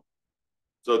people come.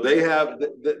 So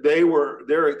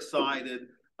they're excited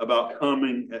about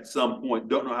coming at some point.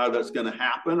 Don't know how that's going to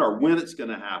happen or when it's going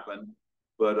to happen,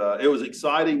 but it was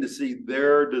exciting to see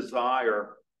their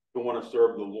desire to want to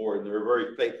serve the Lord. And they're a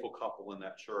very faithful couple in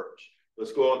that church.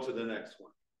 Let's go on to the next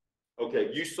one.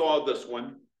 Okay, you saw this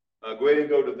one. Go ahead and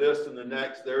go to this and the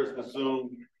next. There's the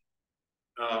Zoom.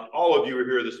 All of you are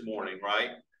here this morning,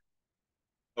 right?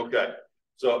 Okay.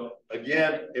 So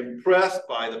again, impressed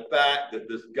by the fact that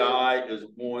this guy is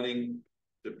wanting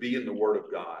to be in the Word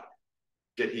of God,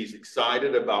 that he's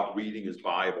excited about reading his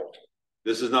Bible.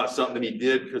 This is not something he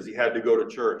did because he had to go to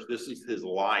church. This is his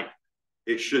life.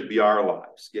 It should be our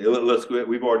lives. Okay, let's go ahead.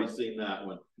 We've already seen that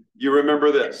one. You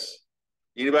remember this?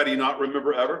 Anybody not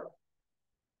remember ever?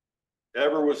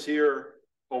 Ever was here?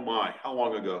 Oh my, how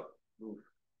long ago? Oh,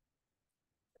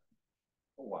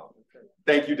 wow.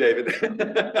 Thank you, David.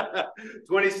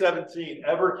 2017,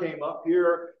 Ever came up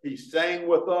here. He sang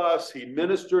with us. He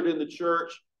ministered in the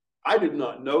church. I did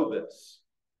not know this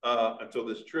until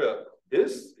this trip.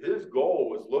 His goal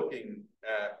was looking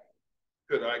at,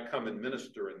 could I come and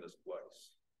minister in this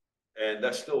place? And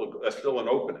that's still an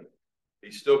opening.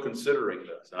 He's still considering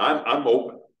this. I'm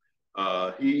open.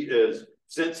 He is,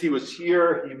 since he was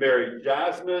here, he married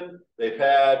Jasmine. They've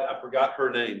had, I forgot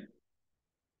her name.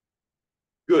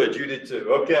 Good, you did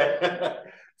too. Okay.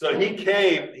 So he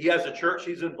came, he has a church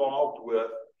he's involved with.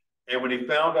 And when he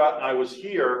found out I was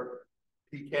here,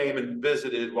 he came and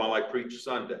visited while I preached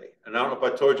Sunday. And I don't know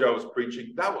if I told you I was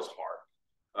preaching. That was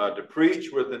hard. To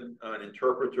preach with an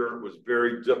interpreter was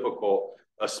very difficult,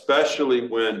 especially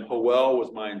when Howell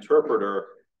was my interpreter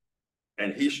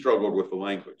and he struggled with the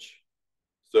language.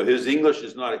 So his English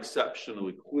is not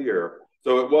exceptionally clear.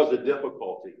 So it was a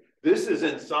difficulty. This is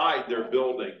inside their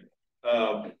building.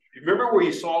 You remember where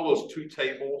you saw those two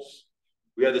tables?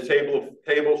 We had the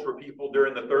tables for people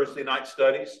during the Thursday night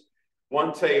studies.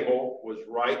 One table was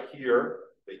right here.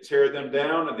 They tear them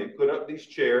down and they put up these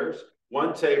chairs.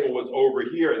 One table was over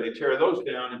here and they tear those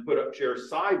down and put up chairs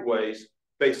sideways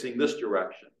facing this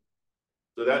direction.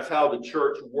 So that's how the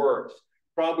church works.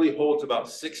 Probably holds about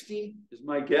 60 is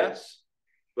my guess.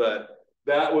 But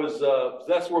that was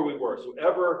that's where we were. So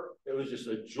it was just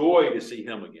a joy to see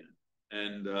him again.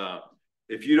 And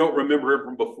if you don't remember him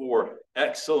from before,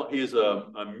 excellent. He's a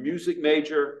music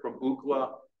major from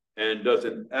UCLA and does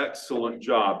an excellent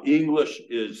job. English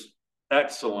is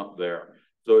excellent there.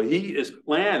 So he is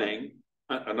planning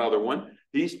another one.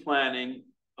 He's planning.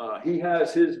 He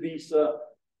has his visa.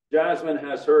 Jasmine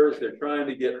has hers. They're trying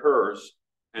to get hers.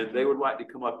 And they would like to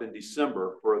come up in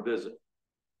December for a visit.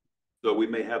 So we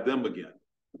may have them again.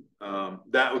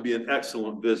 That would be an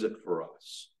excellent visit for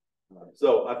us.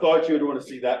 So I thought you would want to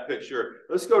see that picture.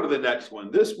 Let's go to the next one.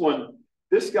 This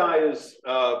guy is,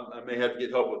 I may have to get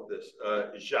help with this,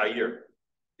 Jair.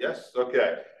 Yes?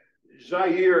 Okay.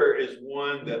 Jair is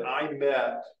one that I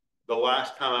met the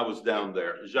last time I was down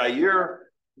there. Jair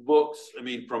looks, I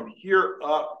mean, from here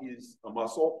up, he's a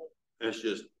muscle. And it's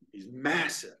just, he's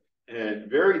massive and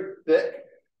very thick.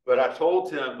 But I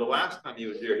told him the last time he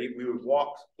was here, we would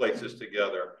walk places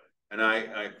together. And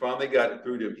I finally got it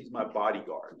through to him. He's my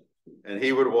bodyguard. And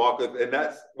he would walk up, and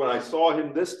that's when I saw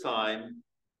him this time,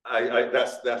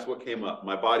 that's what came up,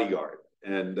 my bodyguard.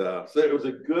 And so it was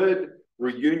a good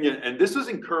reunion. And this was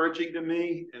encouraging to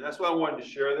me, and that's why I wanted to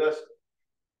share this.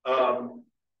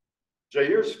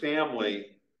 Jair's family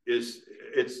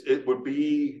it would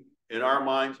be in our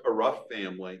minds a rough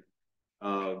family.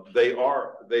 They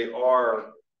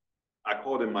are I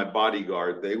called him my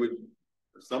bodyguard.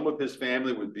 Some of his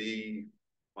family would be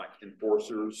like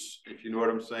enforcers, if you know what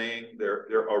I'm saying.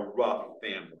 They're a rough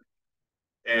family.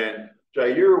 And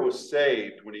Jair was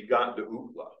saved when he got into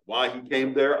UCLA. Why he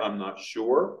came there, I'm not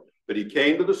sure. But he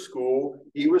came to the school.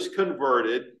 He was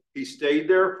converted. He stayed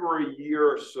there for a year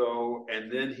or so,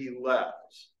 and then he left.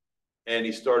 And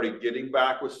he started getting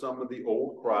back with some of the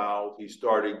old crowd. He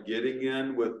started getting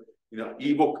in with,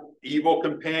 evil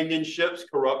companionships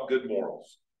corrupt good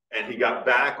morals. And he got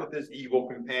back with his evil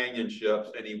companionships,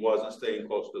 and he wasn't staying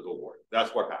close to the Lord.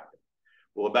 That's what happened.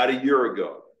 Well, about a year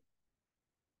ago,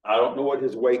 I don't know what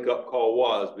his wake-up call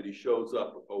was, but he shows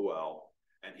up with Howell,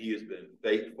 and he has been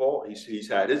faithful. He's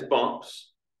had his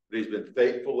bumps, but he's been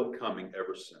faithful at coming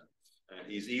ever since.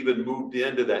 And he's even moved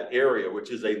into that area,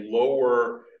 which is a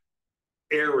lower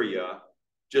area,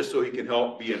 just so he can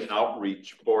help be an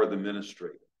outreach for the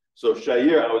ministry. So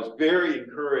Jair, I was very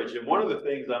encouraged. And one of the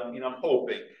things I'm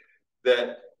hoping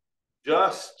that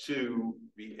just to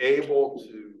be able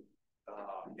to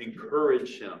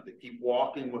encourage him to keep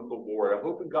walking with the Lord, I'm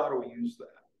hoping God will use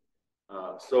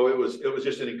that. So it was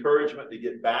just an encouragement to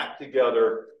get back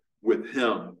together with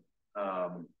him.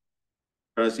 Trying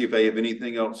to see if I have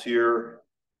anything else here.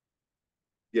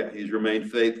 Yeah, he's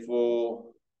remained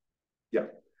faithful. Yeah.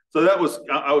 So that was,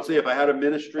 I would say, if I had a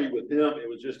ministry with him, it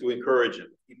was just to encourage him,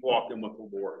 keep walking with the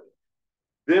Lord.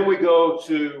 Then we go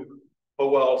to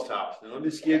Howell's house. Now, let me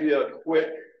just give you a quick,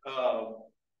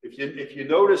 if you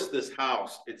notice this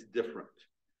house, it's different.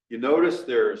 You notice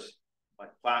there's like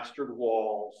plastered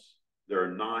walls.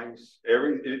 They're nice,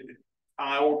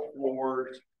 tiled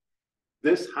floors.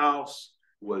 This house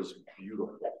was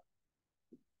beautiful.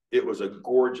 It was a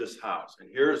gorgeous house. And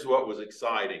here's what was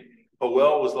exciting.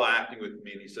 Howell was laughing with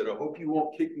me, and he said, I hope you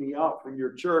won't kick me out from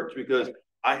your church because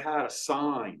I had a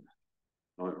sign.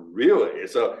 I went, really?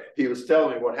 So he was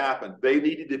telling me what happened. They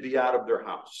needed to be out of their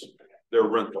house, their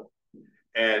rental.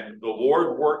 And the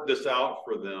Lord worked this out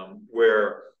for them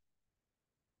where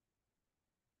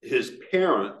his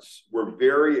parents were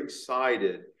very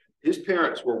excited. His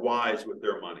parents were wise with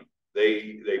their money.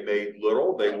 They made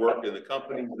little. They worked in the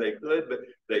companies they could, but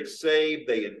they saved,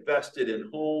 they invested in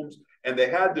homes. And they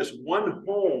had this one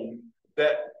home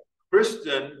that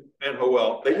Kristen and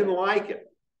Howell, they didn't like it.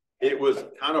 It was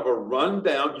kind of a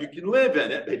rundown. You can live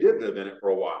in it. They did live in it for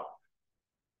a while.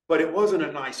 But it wasn't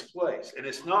a nice place. And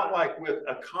it's not like with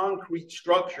a concrete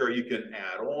structure you can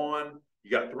add on.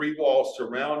 You got 3 walls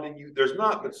surrounding you. There's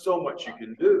not but so much you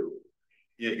can do.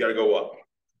 You got to go up.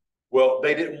 Well,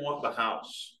 they didn't want the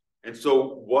house. And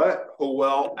so what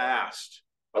Howell asked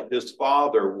of his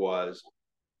father was,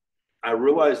 I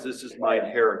realize this is my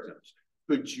inheritance.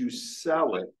 Could you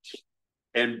sell it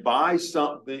and buy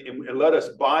something and let us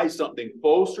buy something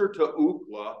closer to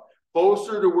UCLA,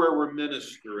 closer to where we're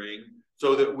ministering,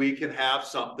 so that we can have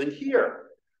something here?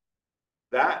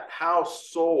 That house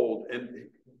sold, and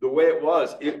the way it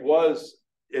was,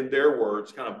 in their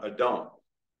words, kind of a dump,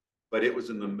 but it was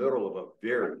in the middle of a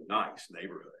very nice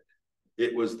neighborhood.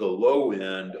 It was the low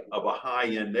end of a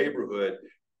high-end neighborhood.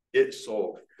 It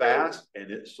sold fast,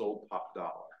 and it sold top dollar.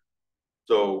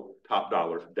 So top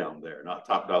dollar down there, not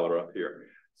top dollar up here.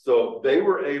 So they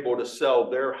were able to sell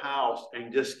their house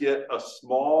and just get a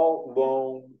small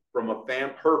loan from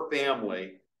her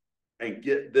family and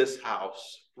get this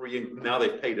house free. And now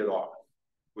they've paid it off,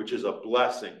 which is a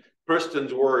blessing.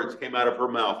 Kristen's words came out of her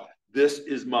mouth. This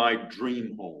is my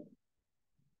dream home.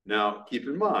 Now, keep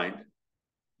in mind,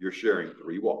 you're sharing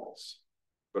 3 walls.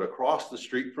 But across the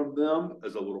street from them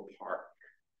is a little park.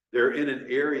 They're in an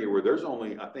area where there's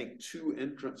only, I think, 2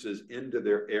 entrances into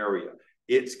their area.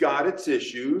 It's got its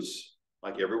issues,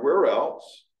 like everywhere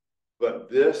else, but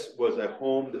this was a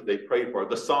home that they prayed for.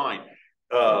 The sign,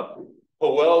 Howell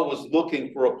was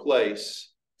looking for a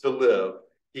place to live.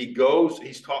 He's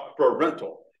talking for a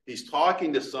rental. He's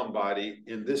talking to somebody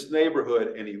in this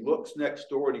neighborhood, and he looks next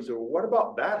door, and he said, well, what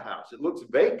about that house? It looks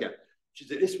vacant. She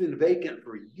said, it's been vacant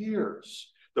for years.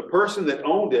 The person that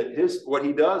owned it, what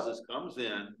he does is comes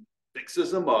in,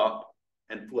 fixes them up,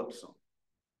 and flips them.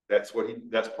 That's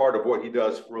part of what he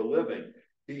does for a living.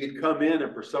 He could come in,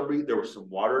 and for some reason there was some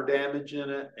water damage in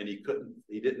it, and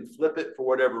he didn't flip it for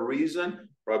whatever reason.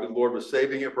 Probably the Lord was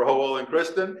saving it for Howell and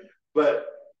Kristen. But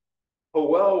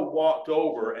Howell walked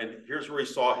over, and here's where he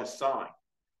saw his sign.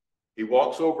 He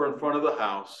walks over in front of the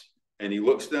house, and he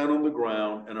looks down on the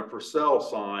ground, and a for sale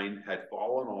sign had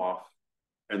fallen off,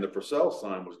 and the for sale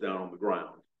sign was down on the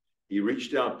ground. He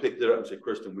reached down, picked it up, and said,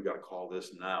 Kristen, we got to call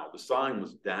this now. The sign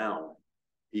was down.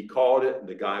 He called it, and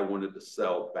the guy wanted to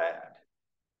sell bad.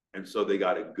 And so they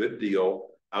got a good deal.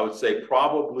 I would say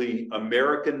probably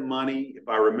American money, if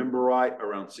I remember right,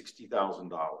 around $60,000.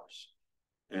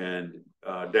 And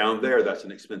down there, that's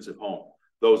an expensive home.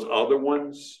 Those other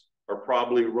ones are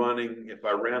probably running, if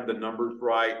I ran the numbers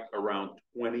right, around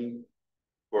 20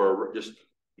 for just,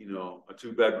 you know, a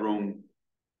 2-bedroom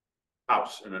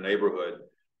house in a neighborhood.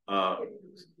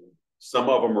 Some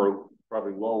of them are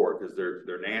probably lower because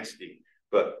they're nasty.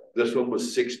 But this one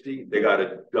was 60. They got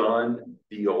a done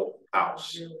deal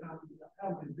house.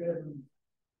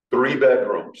 3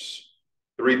 bedrooms.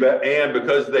 And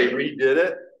because they redid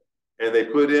it and they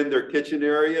put in their kitchen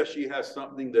area, she has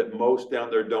something that most down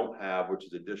there don't have, which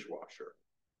is a dishwasher.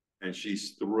 And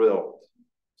she's thrilled.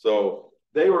 So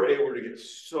they were able to get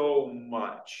so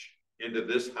much into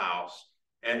this house.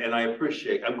 And I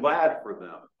appreciate, I'm glad for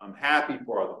them. I'm happy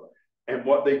for them. And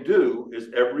what they do is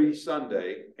every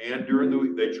Sunday and during the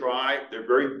week, they're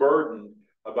very burdened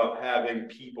about having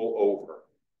people over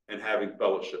and having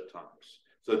fellowship times.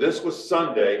 So this was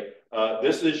Sunday.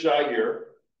 This is Jair.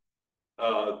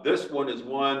 This one is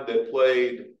one that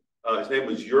played, his name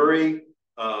was Yuri,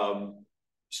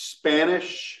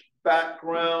 Spanish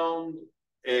background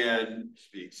and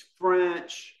speaks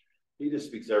French. He just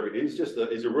speaks everything.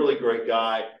 He's a really great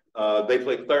guy. They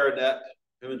play clarinet.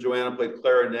 Him and Joanna played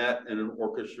clarinet and an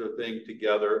orchestra thing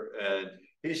together. And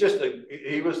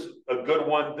he was a good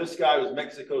one. This guy was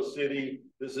Mexico City.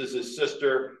 This is his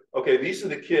sister. Okay, these are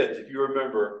the kids, if you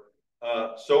remember.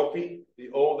 Sophie, the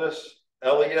oldest,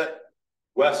 Elliot,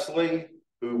 Wesley,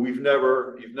 who you've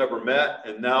never met.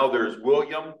 And now there's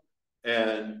William,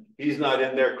 and he's not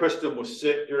in there. Kristen was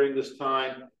sick during this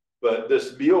time, but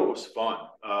this meal was fun.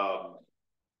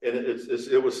 And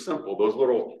it was simple.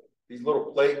 These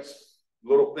little plates,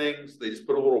 little things, they just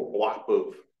put a little block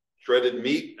of shredded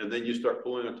meat, and then you start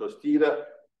pulling a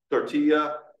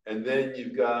tortilla, and then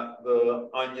you've got the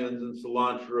onions and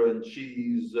cilantro and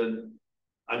cheese. And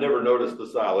I never noticed the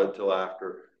salad till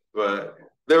after, but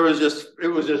it was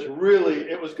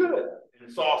good.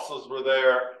 And sauces were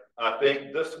there. I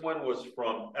think this one was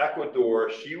from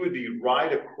Ecuador. She would be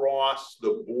right across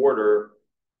the border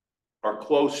or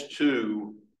close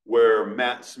to where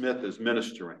Matt Smith is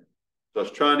ministering. So I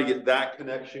was trying to get that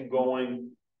connection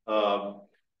going.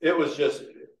 It was just,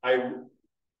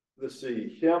 let's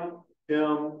see, him,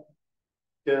 and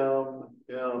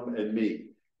me.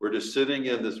 We're just sitting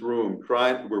in this room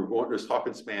just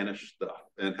talking Spanish stuff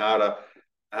and how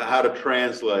to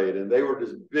translate. And they were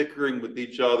just bickering with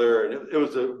each other. And it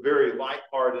was a very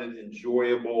lighthearted,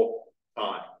 enjoyable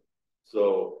time.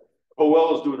 So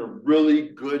Howell is doing a really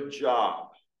good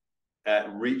job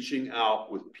at reaching out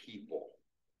with people.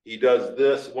 He does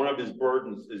this. One of his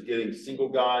burdens is getting single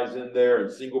guys in there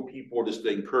and single people just to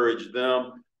encourage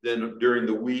them. Then during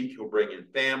the week, he'll bring in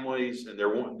families, and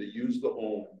they're wanting to use the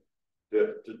home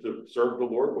to serve the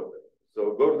Lord with it.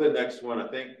 So go to the next one. I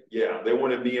think, yeah, they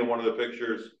wanted me in one of the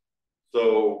pictures.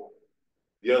 So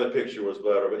the other picture was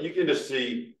better, but you can just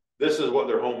see this is what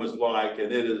their home is like.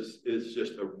 And it's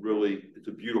just it's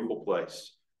a beautiful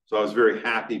place. So I was very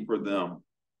happy for them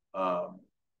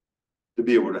to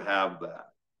be able to have that.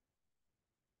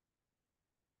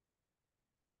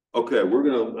 Okay,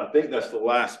 I think that's the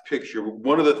last picture.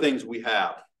 One of the things we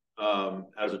have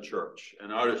as a church,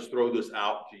 and I'll just throw this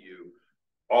out to you.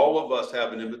 All of us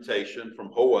have an invitation from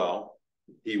Howell.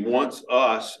 He wants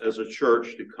us as a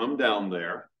church to come down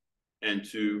there and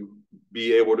to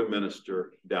be able to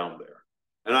minister down there.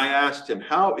 And I asked him,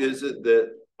 how is it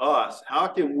that how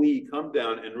can we come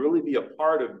down and really be a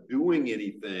part of doing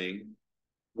anything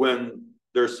when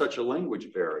there's such a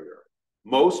language barrier?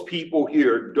 Most people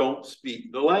here don't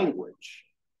speak the language.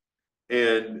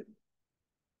 And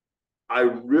I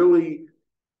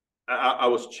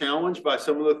was challenged by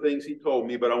some of the things he told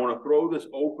me, but I want to throw this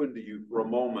open to you for a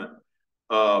moment.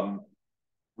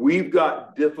 We've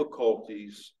got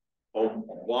difficulties on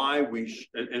why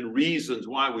and reasons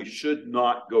why we should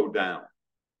not go down.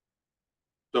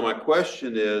 So my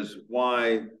question is,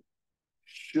 why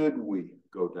should we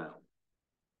go down?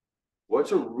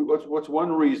 What's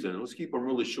one reason? Let's keep them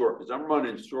really short because I'm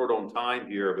running short on time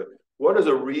here, but what is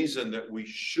a reason that we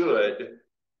should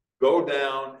go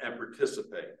down and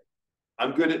participate?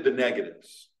 I'm good at the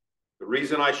negatives. The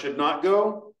reason I should not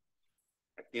go,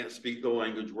 I can't speak the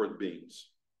language worth beans.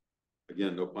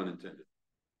 Again, no pun intended.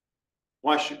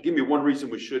 Give me one reason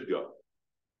we should go.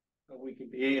 We can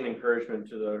be an encouragement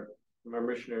to our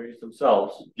missionaries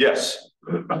themselves. Yes,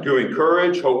 to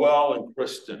encourage Howell and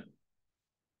Kristen,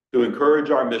 to encourage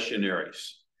our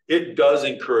missionaries. It does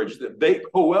encourage them.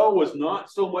 Howell was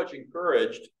not so much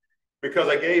encouraged because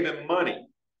I gave him money.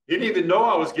 He didn't even know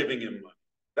I was giving him money.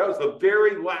 That was the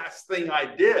very last thing I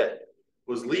did,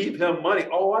 was leave him money.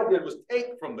 All I did was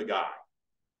take from the guy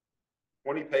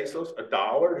 20 pesos,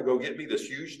 $1 to go get me this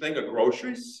huge thing of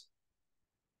groceries.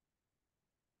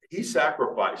 He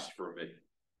sacrificed for me,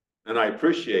 and I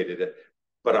appreciated it,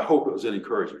 but I hope it was an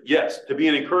encouragement. Yes, to be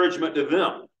an encouragement to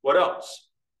them. What else?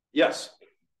 Yes.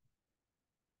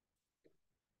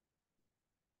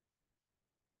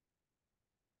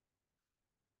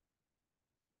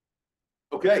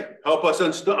 Okay, help us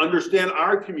understand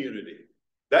our community.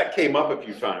 That came up a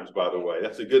few times, by the way.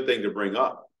 That's a good thing to bring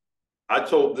up. I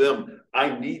told them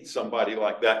I need somebody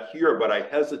like that here, but I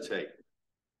hesitate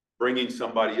bringing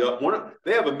somebody up.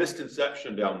 They have a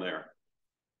misconception down there.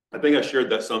 I think I shared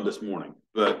that some this morning,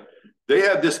 but they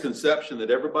have this conception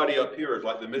that everybody up here is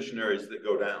like the missionaries that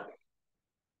go down.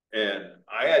 And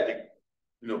I had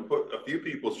to, put a few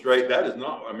people straight. That is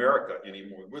not America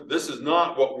anymore. This is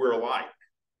not what we're like.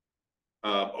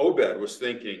 Obed was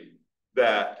thinking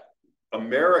that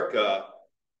America,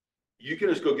 you can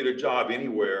just go get a job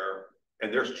anywhere,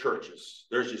 and there's churches.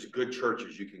 There's just good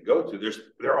churches you can go to.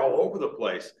 They're all over the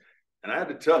place. And I had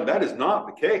to tell him that is not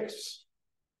the case.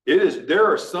 There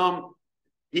are some,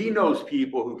 he knows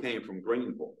people who came from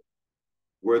Greenville,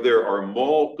 where there are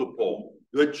multiple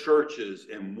good churches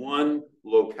in one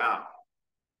locale.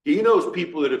 He knows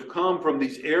people that have come from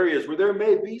these areas where there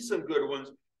may be some good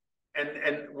ones.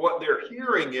 And what they're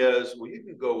hearing is, well, you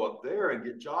can go up there and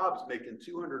get jobs making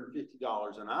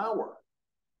 $250 an hour.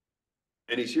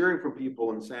 And he's hearing from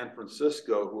people in San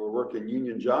Francisco who are working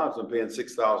union jobs and paying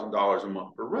 $6,000 a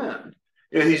month for rent.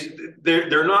 And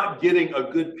they're not getting a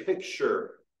good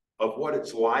picture of what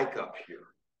it's like up here.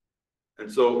 And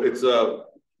so it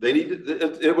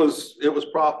was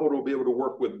profitable to be able to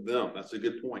work with them. That's a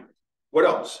good point. What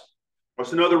else?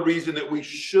 What's another reason that we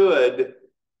should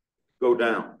go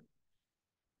down?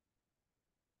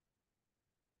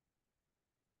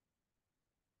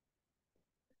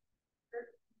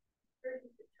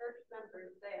 Church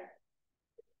members there,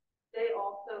 they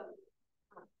also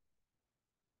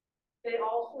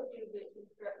do mission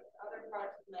trips to other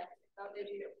parts of Mexico. They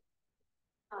do,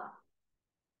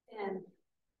 and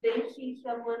they see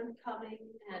someone coming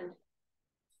and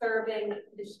serving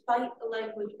despite the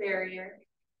language barrier,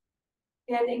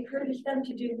 and encourage them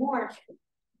to do more.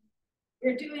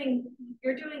 You're doing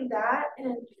that,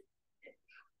 and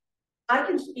I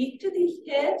can speak to these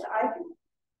kids.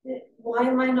 Why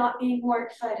am I not being more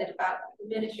excited about the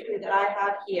ministry that I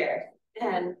have here?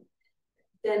 And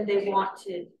then they want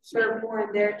to serve more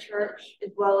in their church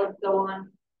as well as go on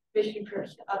mission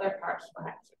trips to other parts of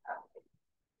Mexico.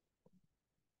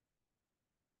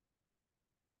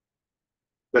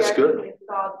 That's good.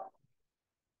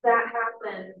 That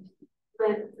happened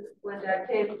when Dad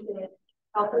came to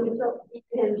help him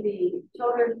in the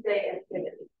Children's Day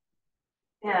activity.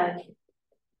 And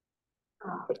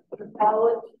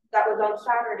that was on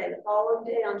Saturday. The following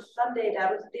day, on Sunday, that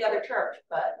was the other church.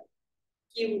 But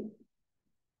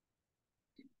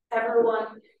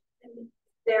everyone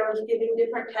there was giving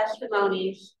different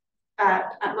testimonies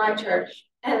at my church,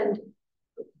 and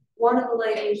one of the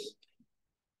ladies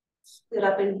stood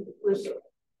up and was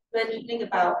mentioning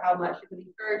about how much of an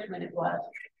encouragement it was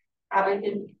having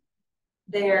him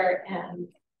there and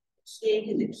seeing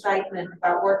his excitement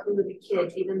about working with the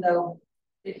kids, even though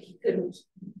he couldn't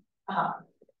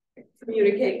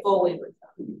communicate fully with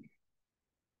them.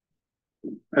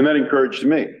 And that encouraged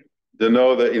me to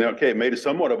know that, it made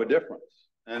somewhat of a difference.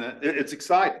 And it's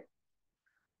exciting.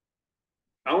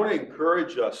 I want to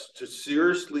encourage us to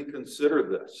seriously consider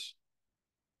this.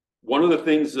 One of the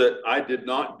things that I did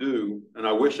not do, and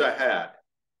I wish I had,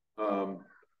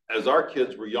 as our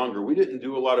kids were younger, we didn't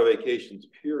do a lot of vacations,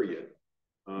 period.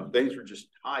 Things were just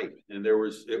tight, and it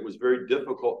was very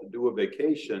difficult to do a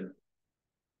vacation.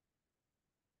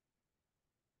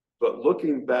 But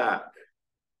looking back,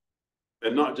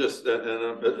 and not just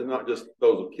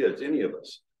those kids, any of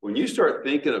us, when you start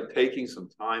thinking of taking some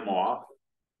time off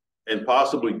and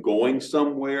possibly going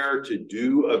somewhere to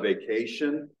do a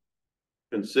vacation,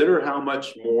 consider how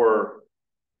much more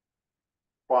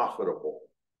profitable,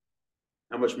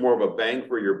 how much more of a bang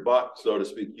for your buck, so to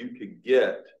speak, you could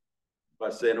get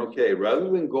by saying, okay, rather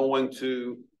than going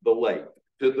to the lake,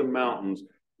 to the mountains,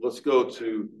 let's go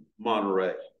to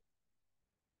Monterey.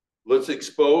 Let's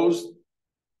expose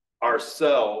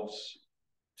ourselves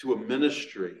to a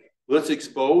ministry. let's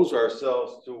expose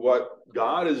ourselves to what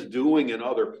God is doing in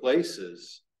other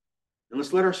places, and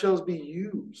let's let ourselves be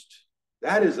used.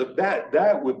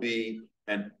 That would be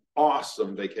an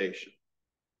awesome vacation.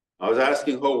 I was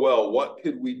asking Howell, what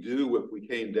could we do if we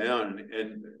came down,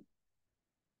 and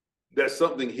that's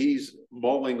something he's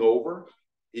mulling over.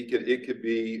 It could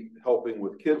be helping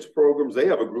with kids programs. They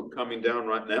have a group coming down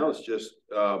right now. It's just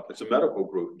it's a medical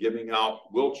group giving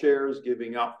out wheelchairs,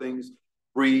 giving out things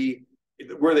free.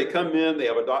 Where they come in, they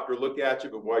have a doctor look at you,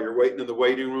 but while you're waiting in the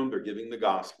waiting room, they're giving the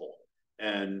gospel.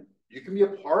 And you can be a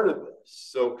part of this.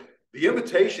 So the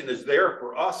invitation is there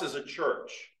for us as a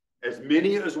church, as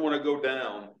many as want to go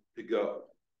down, to go.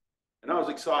 And I was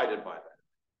excited by that.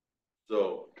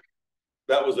 So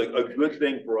that was a good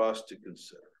thing for us to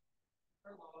consider.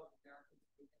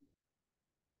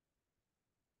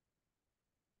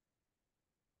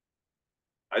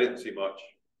 I didn't see much.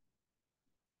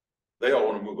 They all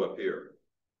want to move up here.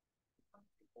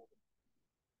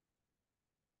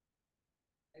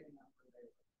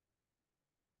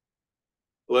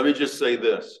 Let me just say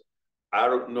this. I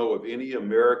don't know of any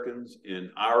Americans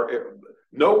in our,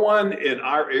 no one in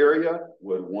our area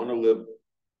would want to live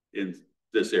in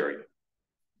this area.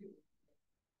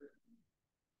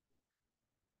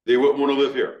 They wouldn't want to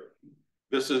live here.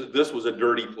 This was a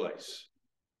dirty place.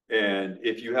 And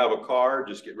if you have a car,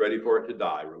 just get ready for it to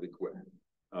die really quick.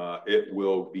 It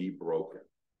will be broken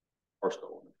or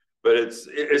stolen. But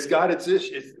it's got its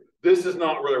issues. This is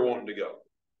not where they're wanting to go.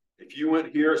 If you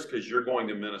went here, it's because you're going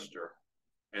to minister,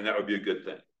 and that would be a good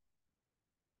thing.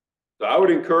 So I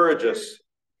would encourage us.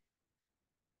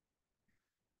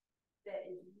 That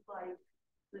is like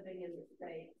living in the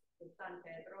States, the San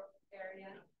Pedro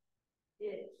area.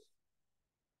 It's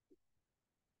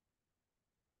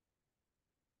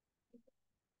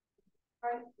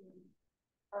prices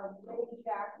are way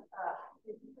jacked up.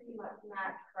 It's pretty much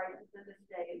match prices in the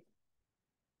States.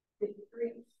 The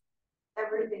streets,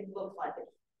 everything looks like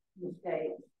it's in the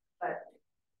States, but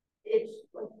it's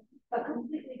like a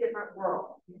completely different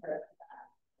world because of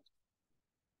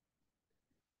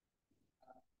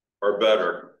that. Are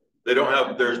better. They don't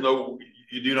have,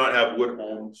 you do not have wood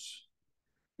homes.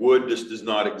 Wood just does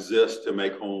not exist to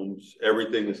make homes.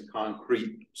 Everything is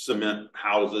concrete, cement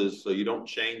houses, so you don't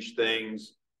change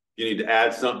things. You need to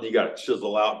add something, you got to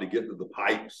chisel out to get to the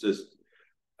pipes.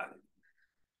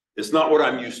 It's not what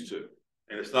I'm used to.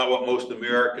 And it's not what most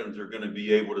Americans are going to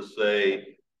be able to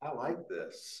say, I like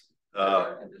this.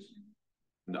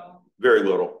 No, very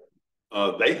little.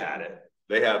 They had it.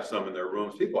 They have some in their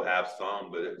rooms. People have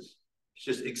some, but it's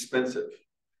just expensive.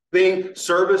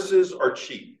 Services are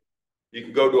cheap. You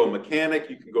can go to a mechanic.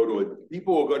 You can go to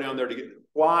people will go down there to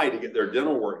fly to get their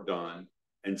dental work done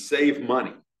and save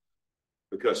money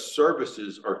because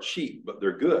services are cheap, but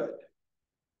they're good.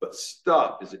 But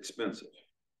stuff is expensive.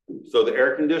 So the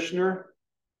air conditioner,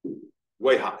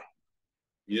 way high.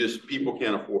 People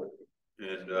can't afford it.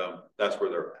 And that's where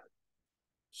they're at.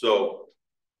 So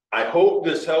I hope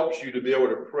this helps you to be able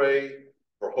to pray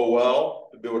for Howell,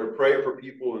 to be able to pray for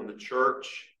people in the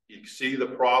church. You see the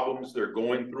problems they're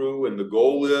going through, and the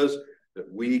goal is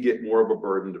that we get more of a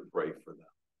burden to pray for them.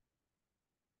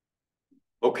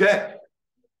 Okay.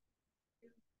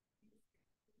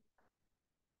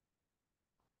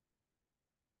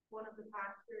 One of the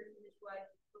pastors and his wife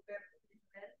were very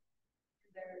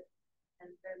met, and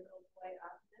their little boy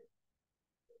after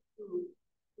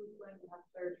who's going to have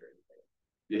surgery.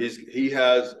 He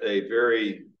has a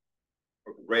very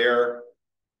rare,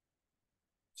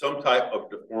 some type of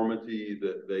deformity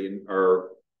that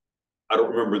I don't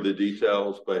remember the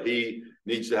details, but he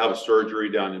needs to have a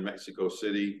surgery down in Mexico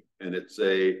City, and it's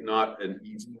not an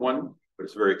easy one, but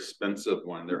it's a very expensive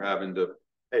one. They're having to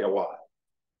pay a lot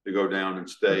to go down and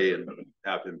stay and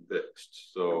have him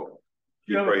fixed. So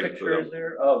do you have a picture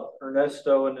there of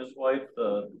Ernesto and his wife,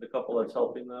 the couple that's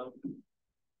helping them?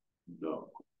 No,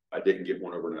 I didn't get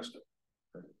one of Ernesto.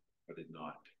 I did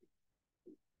not.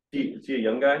 Is he a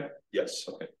young guy? Yes.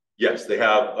 Okay. Yes, they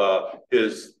have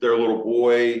their little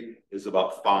boy is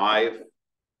about 5,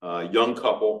 young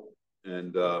couple,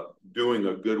 and doing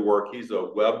a good work. He's a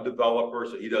web developer,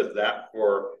 so he does that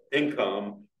for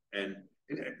income. And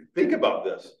think about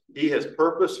this. He has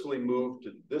purposefully moved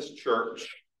to this church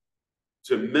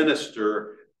to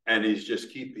minister, and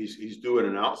he's doing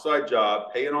an outside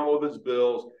job, paying all of his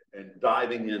bills, and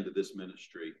diving into this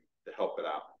ministry to help it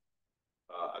out.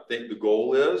 I think the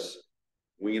goal is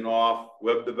wean off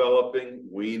web developing,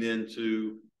 wean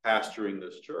into pastoring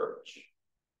this church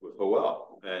with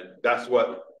Howell, and that's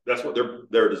what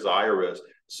their desire is.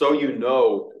 So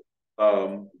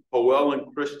Howell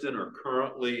and Kristen are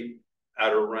currently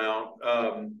at around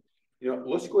You know,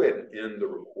 let's go ahead and end the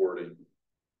recording.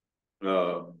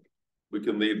 We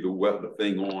can leave the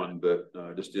thing on, but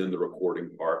just end the recording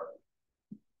part.